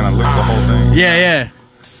thought he was gonna lick the whole thing. Yeah.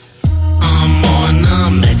 I'm on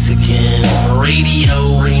a Mexican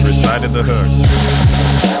radio. Recited the hook.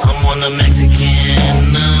 I'm on a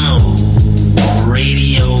Mexican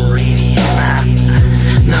radio.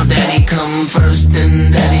 Now daddy come first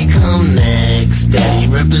and daddy come next. Daddy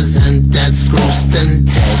represent that Scrooston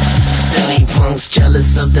text. Silly punks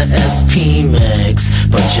jealous of the SP Max,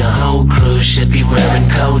 but your whole crew should be wearing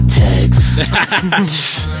Kotex.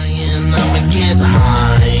 I'ma get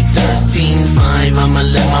high. 13.5, I'ma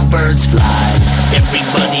let my birds fly.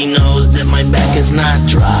 Everybody knows that my back is not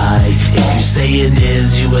dry. If you say it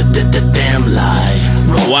is, you a damn lie.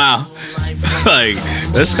 Wow. Like,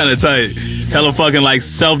 that's kind of tight. Hella fucking like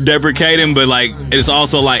self-deprecating, but like it's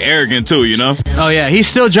also like arrogant too, you know? Oh yeah, he's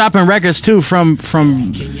still dropping records too from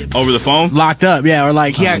over the phone, locked up. Yeah, or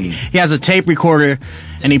like he has a tape recorder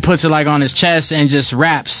and he puts it like on his chest and just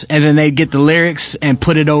raps, and then they get the lyrics and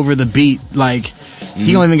put it over the beat. Like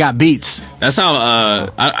he don't even got beats. That's how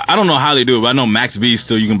I don't know how they do it, but I know Max B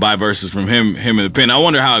still you can buy verses from him in the pen. I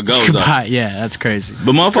wonder how it goes. Yeah, that's crazy.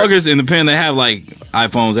 But motherfuckers in the pen, they have like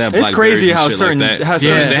iPhones, they have it's crazy how shit certain, like that.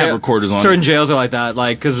 they have recorders on certain it. jails are like that,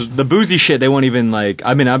 like because the boozy shit they won't even like.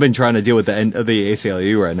 I mean, I've been trying to deal with the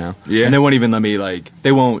ACLU right now, and they won't even let me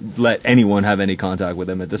they won't let anyone have any contact with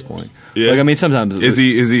him at this point. Yeah, like I mean, sometimes is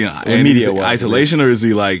he in media isolation or is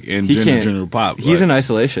he like in general pop? He's in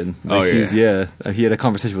isolation. Like, he had a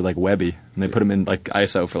conversation with like Webby, and they put him in like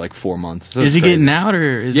ISO for like 4 months. So is he getting out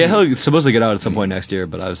or is he'll supposed to get out at some point next year,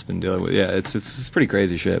 but I've just been dealing with it's pretty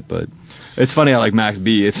crazy shit. But it's funny how like Max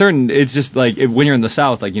B, it's just like when you're in the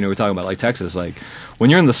South, like we're talking about like Texas, like when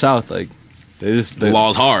you're in the South, like the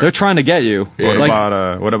law's hard. They're trying to get you.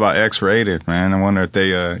 What about X-Rated, man? I wonder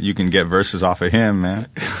if you can get verses off of him, man.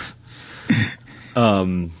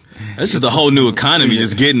 That's just a whole new economy,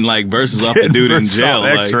 just getting like verses off the dude in jail.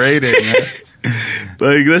 X-Rated, man.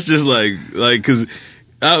 Like that's just like because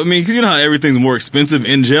I mean, cause you know how everything's more expensive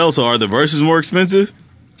in jail. So are the verses more expensive?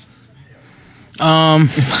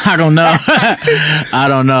 I don't know. I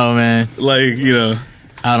don't know, man. Like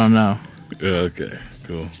I don't know. Okay,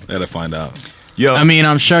 cool. Gotta find out. Yo, I mean,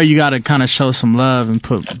 I'm sure you got to kind of show some love and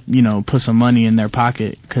put some money in their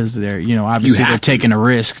pocket because they're obviously they're taking a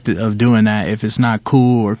risk of doing that. If it's not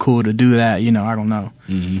cool to do that, I don't know.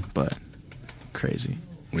 Mm-hmm. But crazy.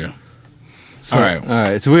 Yeah. So, all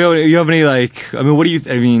right. So you have any what do you?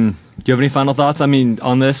 I mean, do you have any final thoughts? I mean,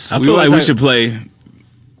 on this, I feel like we should play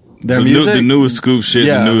their music, the newest Scoop shit,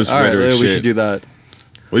 the newest Rhetoric shit. We should do that.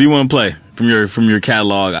 What do you want to play from your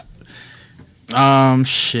catalog?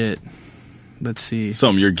 Shit. Let's see.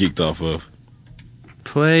 Something you're geeked off of.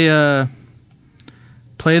 Play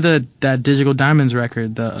that Digital Diamonds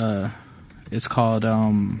record. It's called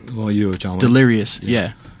Delirious.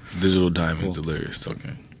 Yeah. Digital Diamonds, Delirious.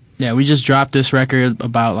 Okay. Yeah, we just dropped this record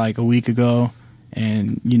about like a week ago,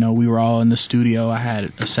 and we were all in the studio. I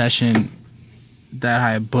had a session that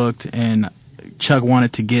I had booked, and Chuck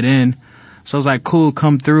wanted to get in, so I was like, "Cool,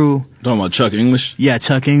 come through." Talking about Chuck English? Yeah,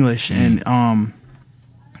 Chuck English, and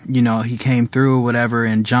he came through or whatever,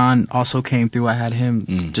 and John also came through. I had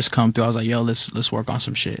him just come through. I was like, "Yo, let's work on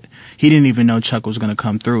some shit." He didn't even know Chuck was gonna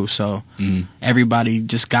come through, so everybody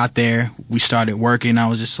just got there. We started working. I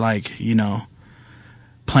was just like,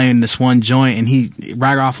 playing this one joint, and he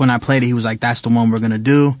right off when I played it, he was like, "That's the one we're gonna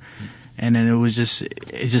do." And then it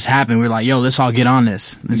just happened. We were like, "Yo, let's all get on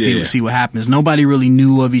this and see what happens." Nobody really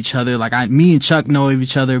knew of each other. Like me and Chuck know of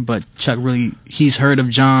each other, but Chuck he's heard of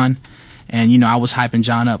John, and I was hyping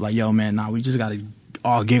John up like, "Yo, man, we just gotta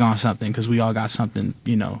all gig on something because we all got something.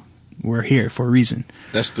 We're here for a reason."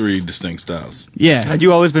 That's 3 distinct styles. Yeah. Had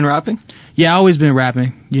you always been rapping? Yeah, I always been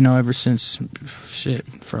rapping. Ever since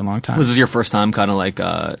for a long time. Was this your first time kind of like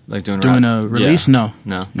doing a release? Yeah.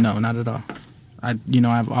 No, not at all.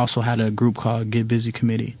 I've also had a group called Get Busy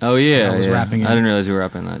Committee. Oh yeah, I was rapping. I didn't realize you were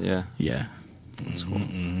rapping that. Yeah. Yeah. That's cool.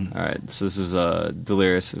 Mm-hmm. All right, so this is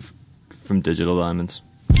Delirious from Digital Diamonds.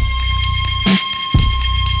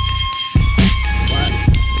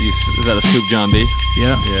 Is that a Snoop John B?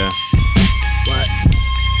 Yeah. Yeah. What?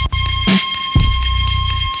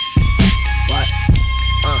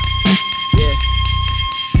 Yeah.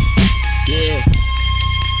 Yeah.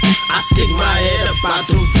 I stick my head up out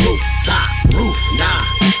the roof. Nah,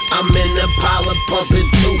 I'm in the Impala pumping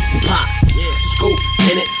Tupac. Scoop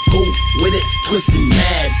in it, who with it, twisting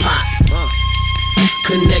mad pop.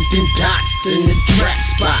 Connecting dots in the trap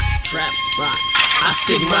spot. I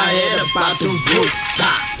stick my head up out the roof.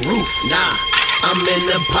 Nah, I'm in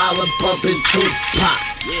the Impala pumping Tupac.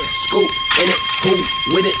 Scoop in it, who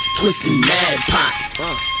with it, twisting mad pop.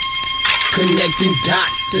 Connecting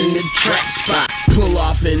dots in the trap spot. Pull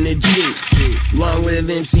off in the Jeep. Long live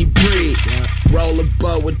MC Breed. Roll a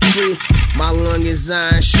bud with tree. My lung is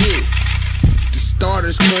iron shit. The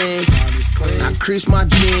starter's clean. I crease my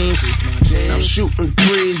jeans. I'm shooting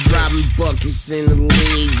threes. Driving buckets in the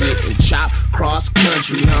league. Getting chopped cross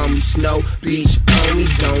country. Homie Snow Beach. Homie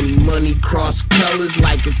Donny. Money cross colors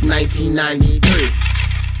like it's 1993.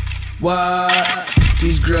 What?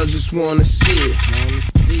 These girls just wanna see it.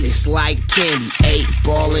 It's like candy, 8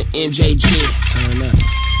 ball and MJG. Turn up.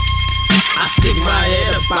 I stick my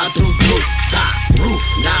head up out the roof.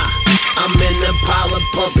 Nah, I'm in the Impala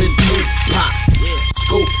pumping Tupac.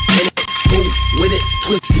 Scoop in it, who with it,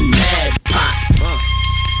 twisting mad pop.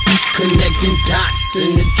 Connecting dots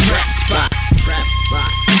in the trap spot.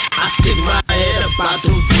 I stick my head up out the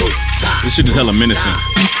rooftop. This shit is hella menacing.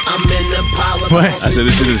 I'm in the pile of I said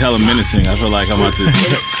this shit is hella menacing. I feel like I'm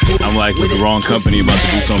like with the wrong company about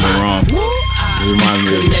to do something wrong. It reminds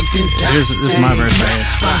me of this is my verse right here.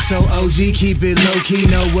 I'm so OG, keep it low key,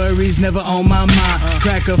 no worries, never on my mind.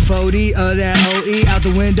 Crack a 40 of that OE out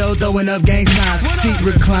the window, throwing up gang signs. Seat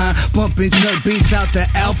recline, bumping Chuck beats out the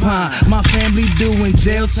Alpine. My family doing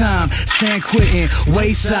jail time, San Quentin,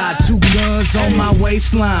 Wayside, 2 guns on my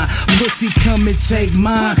waistline. Pussy, come and take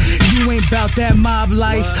mine. You ain't bout that mob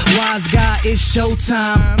life. Wise guy, it's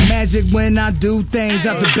showtime. Magic when I do things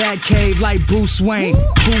out the Batcave like Bruce Wayne.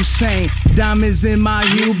 Hussein, diamonds in my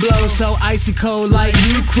U-blow, so icy cold like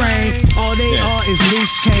Ukraine. All they are is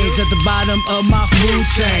loose change at the bottom of my food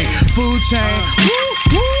chain. Food chain,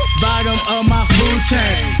 woo, woo, bottom of my food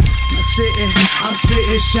chain. I'm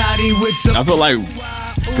sitting shoddy with the. I feel like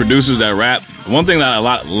producers that rap, one thing that a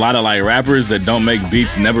lot of like rappers that don't make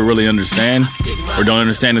beats never really understand or don't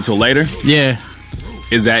understand until later. Yeah.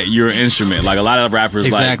 Is that your instrument. Like a lot of rappers,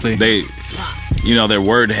 exactly. Like they, you know, they're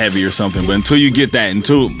word heavy or something. But until you get that,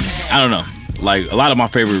 I don't know. Like a lot of my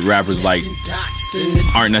favorite rappers, like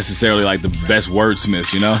aren't necessarily like the best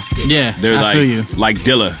wordsmiths. You know? Yeah, they're I like feel you. Like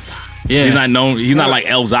Dilla. Yeah, he's not known. He's not like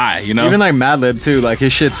Elzai. You know? Even like Madlib too. Like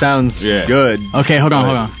his shit sounds good. Okay, hold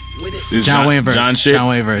on. This John Wayne verse. John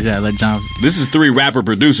Wayne verse. Yeah, let John. This is 3 rapper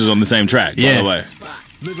producers on the same track. By the way.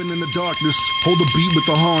 Living in the darkness, hold the beat with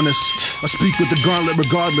the harness. I speak with the gauntlet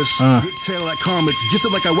regardless. Tail like comets,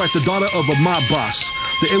 gifted like I wife the daughter of a mob boss.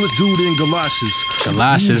 The illest dude in galoshes. I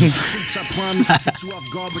promise to put you off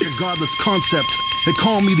guard like a godless concept. They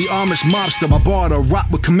call me the Amish mobster. My barter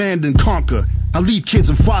rock with command and conquer. I leave kids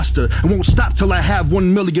in foster and won't stop till I have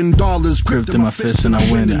 $1 million gripped in my fist and I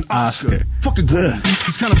win an Oscar. Fuck a grin.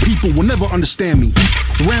 These kind of people will never understand me.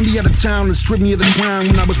 They ran me out of town and stripped me of the crown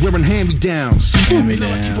when I was wearing hand-me-downs. Keep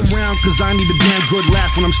around cause I need a damn good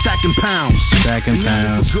laugh when I'm stacking pounds. For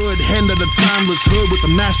good, hand of the timeless hood with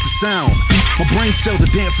the master sound. My brain cells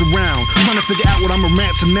are dancing around, trying to figure out what I'm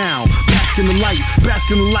romancing now. Bask in the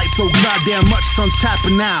light so goddamn much sun's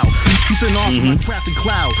tapping now. You sitting off in my crafted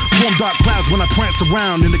cloud, form dark clouds when I prance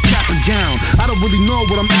around in the cap and gown. I don't really know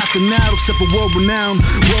what I'm after now, except for world renowned.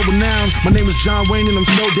 My name is John Wayne and I'm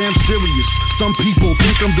so damn serious. Some people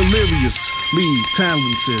think I'm deliriously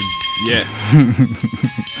talented. Yeah.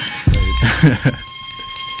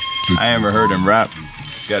 I ever heard him rap.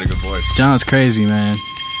 Got a good voice. John's crazy, man.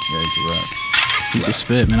 Yeah, he can rap. He can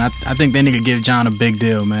spit, man. I think they need to give John a big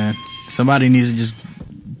deal, man. Somebody needs to just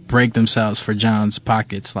break themselves for John's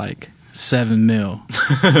pockets, like $7 million.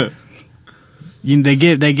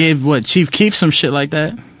 They gave what, Chief Keef some shit like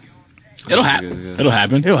that. It'll happen.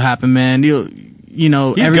 It'll happen, man. You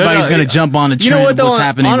know, He's everybody's good, gonna jump on the trend of what's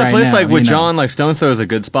happening on a right place now. like with John, like Stone's Throw is a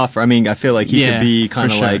good spot for. I mean, I feel like he could be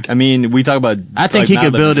kind of like. I mean, we talk about. I think like he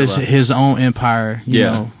could build his own empire. You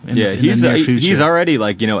know, in the near future. He's already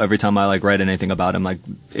like, you know, every time I like write anything about him, like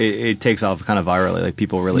it takes off kind of virally. Like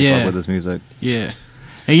people really fuck with his music. Yeah,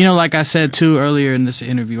 and you know, like I said too earlier in this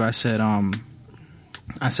interview, I said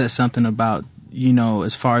something about, you know,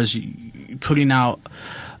 as far as putting out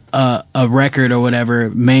a record or whatever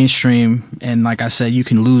mainstream, and like I said, you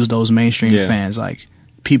can lose those mainstream fans. Like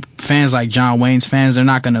fans like John Wayne's fans, they're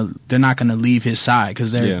not gonna leave his side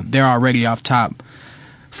because they're already off top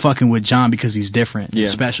fucking with John because he's different, and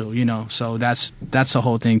special, you know. So that's the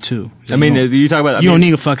whole thing too. I mean, you talk about. You don't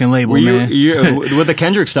need a fucking label, man. With the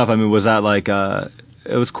Kendrick stuff, I mean, was that like?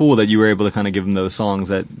 It was cool that you were able to kind of give him those songs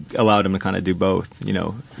that allowed him to kind of do both. You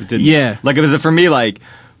know, like it was for me like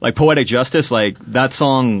Poetic Justice, like that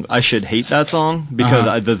song, I should hate that song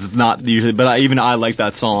because that's not usually, but I like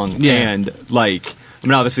that song, and like, I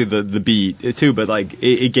mean, obviously the beat too, but like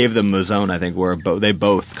it gave them a zone, I think, where they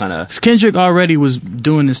both kind of. Kendrick already was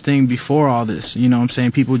doing this thing before all this, you know what I'm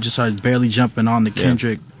saying? People just are barely jumping on the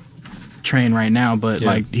Kendrick train right now, but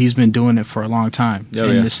like he's been doing it for a long time.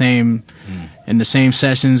 In the same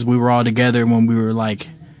sessions, we were all together when we were like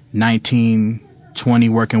 19, 20,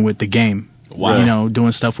 working with The Game. Wow. You know,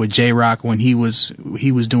 doing stuff with J-Rock when he was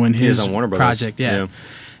doing his project.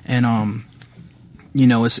 And you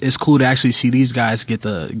know, it's cool to actually see these guys get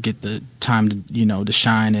the time to, you know, to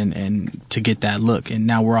shine and to get that look. And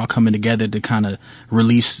now we're all coming together to kind of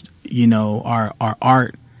release, you know, our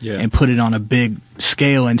art and put it on a big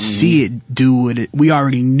scale and see it do what we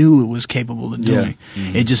already knew it was capable of doing.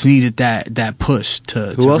 It just needed that push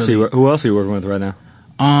to. Who else are you working with right now?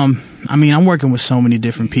 I mean, I'm working with so many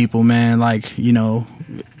different people, man. Like, you know,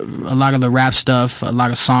 a lot of the rap stuff, a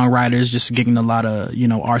lot of songwriters, just getting a lot of, you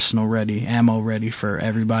know, arsenal ready, ammo ready for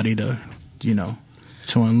everybody to, you know,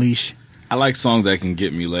 to unleash. I like songs that can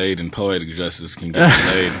get me laid, and Poetic Justice can get me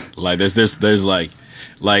laid. Like there's like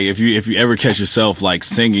if you ever catch yourself like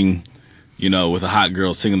singing, you know, with a hot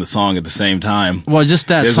girl singing the song at the same time. Well, just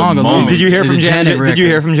that song alone. Did you hear from Janet? Did you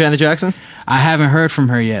hear from Janet Jackson? I haven't heard from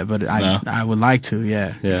her yet, but I would like to.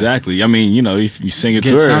 Yeah. Exactly. I mean, you know, if you sing it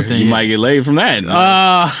to her, you might get laid from that.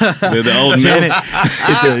 The old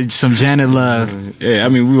Janet, some Janet love. Yeah, I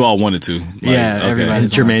mean, we all wanted to. Like, everybody.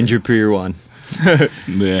 Jermaine Dupri won.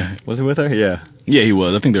 Yeah. Was he with her? Yeah. Yeah, he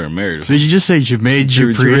was. I think they were married. Did you just say Jermaine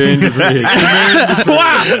Dupri?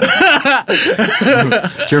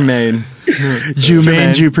 Jermaine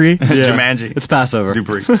Dupri. Yeah. Jumanji. It's Passover.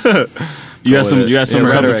 Dupri. You got some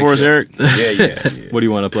rhetoric for us, Eric? Yeah. What do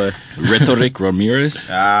you want to play? Rhetoric Ramirez?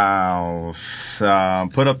 Put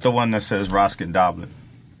up the one that says Roskin Doblin.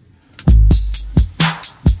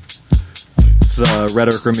 It's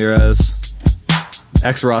Rhetoric Ramirez.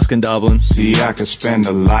 Ex-Roskin Doblin. See, I could spend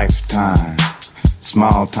a lifetime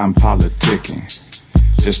small-time politicking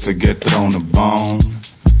just to get thrown a bone.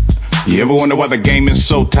 You ever wonder why the game is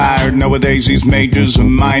so tired? Nowadays these majors are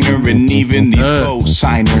minor, and even these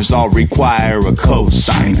co-signers all require a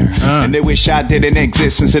co-signer. And they wish I didn't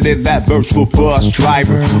exist since I did that verse for Bus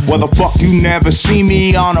Driver. Well, the fuck you never see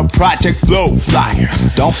me on a Project Flow flyer.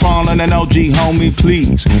 Don't fall in an OG, homie,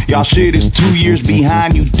 please. Y'all shit is 2 years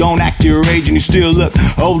behind. You don't act your age and you still look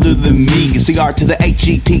older than me. You see R to the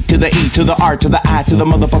H-E-T to the E to the R to the I to the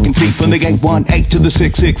motherfucking C. From the gate 1-8 to the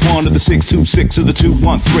 6-6-1 to the 6-2-6 to the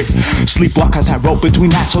 2-1-3. Sleepwalk as I rope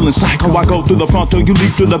between asshole and psycho. I go through the front door, you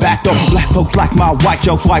leave through the back door. Black folks like my white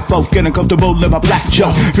jokes, white folks getting comfortable, live my black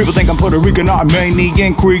joke. People think I'm Puerto Rican,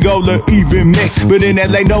 Armenian, Creole, even mixed. But in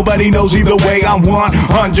LA, nobody knows either way. I'm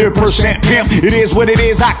 100% pimp. It is what it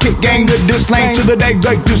is. I kick game to this lane to the day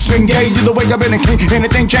they disengage. Either way, I've been a king.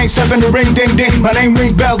 Anything changed, step in the ring, ding ding. My name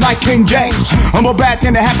rings bells like King James. I'm a bad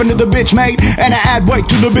thing that happened to the bitch mate, and I add weight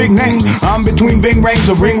to the big name. I'm between Bing Rames,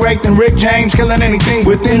 a ring rake, and Rick James, killing anything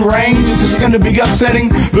within range. This is gonna be upsetting,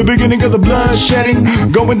 the beginning of the blood shedding.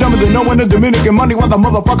 Going dumber than no one in Dominican money while the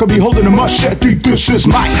motherfucker be holding a machete. This is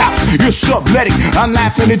my house, you're subletting. I'm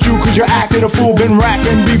laughing at you cause you're acting a fool. Been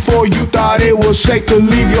rapping before you thought it was safe to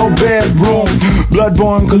leave your bedroom.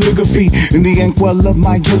 Bloodborne calligraphy in the inkwell of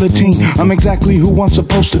my guillotine. I'm exactly who I'm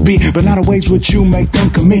supposed to be, but not always what you may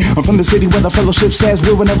think of me. I'm from the city where the fellowship says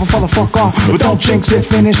we will never fall the fuck off. But don't jinx it,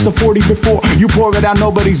 finish the 40 before you pour it out,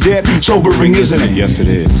 nobody's dead. Sobering, isn't it? Yes, it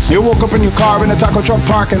is. You woke up in your car in a taco truck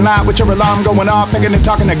parking lot with your alarm going off, thinking and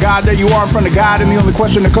talking to God. There you are in front of God, and the only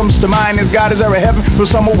question that comes to mind is, God, is there a heaven for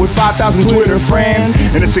someone with 5,000 Twitter friends?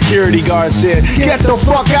 And the security guard said, get the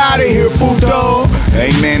fuck out of here, puto.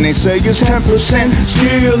 Hey man, they say it's 10%,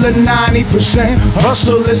 still at 90%.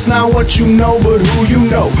 Hustle, it's not what you know, but who you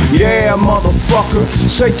know. Yeah, motherfucker,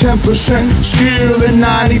 say 10%, still at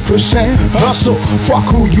 90%. Hustle, fuck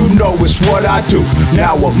who you know, it's what I do.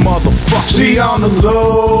 Now what motherfucker? See on the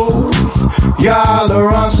low, y'all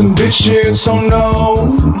are on some bitch shit, so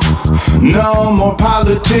no more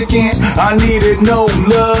politicking. I needed no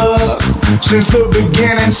love since the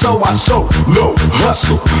beginning, so I solo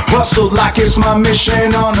hustle like it's my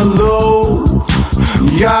mission on the low.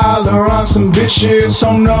 Y'all are on some bitch shit,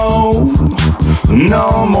 so no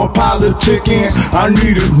more politicking. I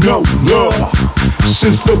needed no love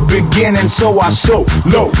since the beginning, so I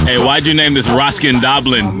solo. Hey, why'd you name this Roskin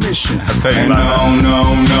Doblin? I'll tell you about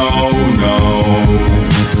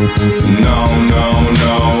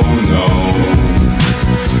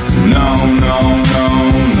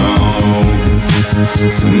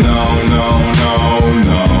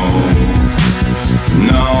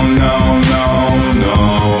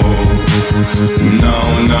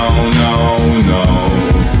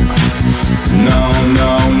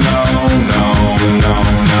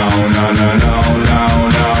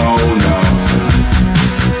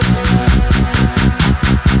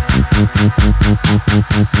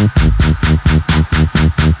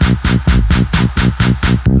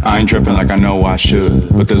I ain't tripping like I know I should,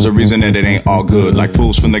 but there's a reason that it ain't all good. Like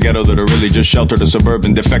fools from the ghetto that are really just sheltered, the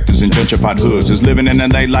suburban defectors and gentrified hoods. Is living in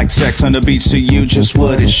LA like sex on the beach to you just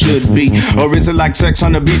what it should be? Or is it like sex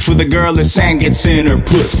on the beach with a girl that sang gets in her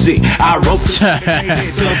pussy? I wrote the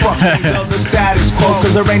status quo,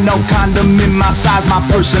 cause there ain't no condom in my size. My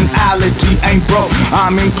personality ain't broke.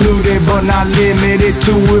 I'm included but not limited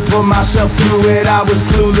to it. Put myself through it. I was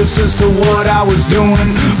clueless as to what I was doing,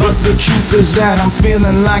 but the truth is that I'm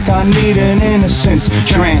feeling like I need an innocence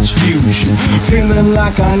transfusion. Feeling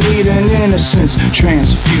like I need an innocence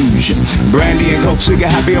transfusion. Brandy and Coke, so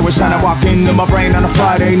get happy every time I walk into my brain on a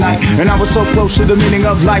Friday night. And I was so close to the meaning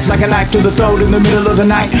of life, like a knife to the throat in the middle of the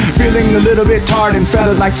night. Feeling a little bit tarred and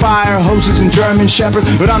feathered like fire hoses and German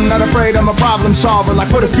shepherds. But I'm not afraid, I'm a problem solver.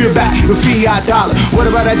 Like what if you're back with fiat dollar? What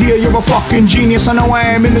about idea? You're a fucking genius. I know I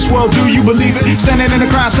am in this world, do you believe it? Standing in the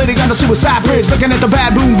crowd, sitting on the suicide bridge, looking at the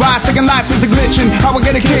baboon ride, thinking life is a glitch. And I will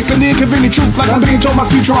get a kick and the inconvenient truth, like I'm being told my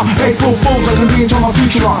future on April Fools, like I'm being told my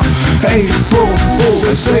future on April Fools.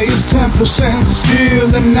 They say it's 10%, still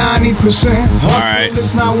the 90%. All right.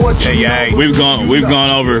 It's not what you know. We've gone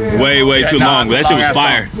over way too long, but that shit was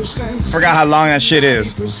fire. Forgot how long that shit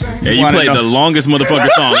is. Yeah, you played the longest motherfucking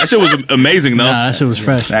song. That shit was amazing, though. Nah, that shit was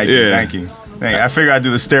fresh. Thank you. I figured I'd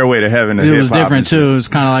do the Stairway to Heaven. It was different too. It was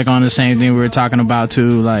kind of like on the same thing we were talking about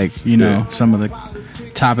too. Like some of the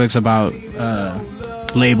topics about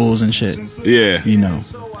labels and shit. Yeah,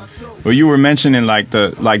 Well, you were mentioning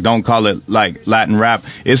don't call it like Latin rap.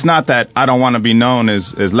 It's not that I don't want to be known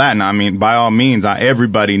as Latin. I mean, by all means,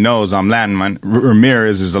 everybody knows I'm Latin.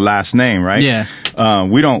 Ramirez is the last name, right? Yeah.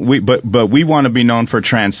 But we want to be known for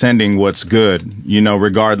transcending what's good,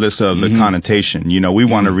 regardless of the connotation. We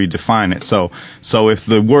want to redefine it. So if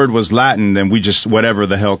the word was Latin, then we just whatever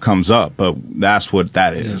the hell comes up. But that's what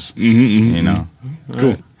that is.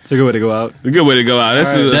 Cool. It's a good way to go out. A good way to go out.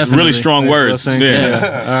 That's really strong words.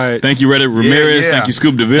 Yeah. All right. Thank you, Reddit Ramirez. Thank you,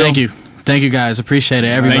 Scoop DeVille. Thank you guys. Appreciate it.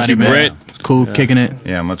 Everybody, Thank you, man. Brett. Cool, kicking it.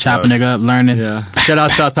 Yeah, much chopping it up, learning. Yeah. Shout out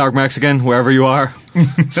South Park Mexican, wherever you are.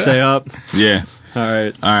 Stay up. Yeah.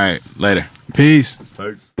 All right. Later. Peace.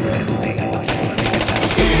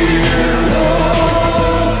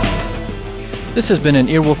 This has been an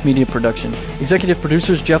Earwolf Media production. Executive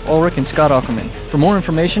producers Jeff Ulrich and Scott Ackerman. For more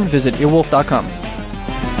information, visit earwolf.com.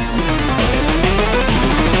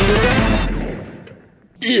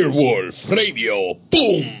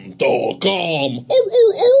 EarwolfRadio.com.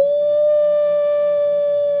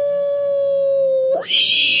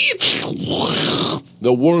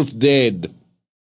 The wolf dead.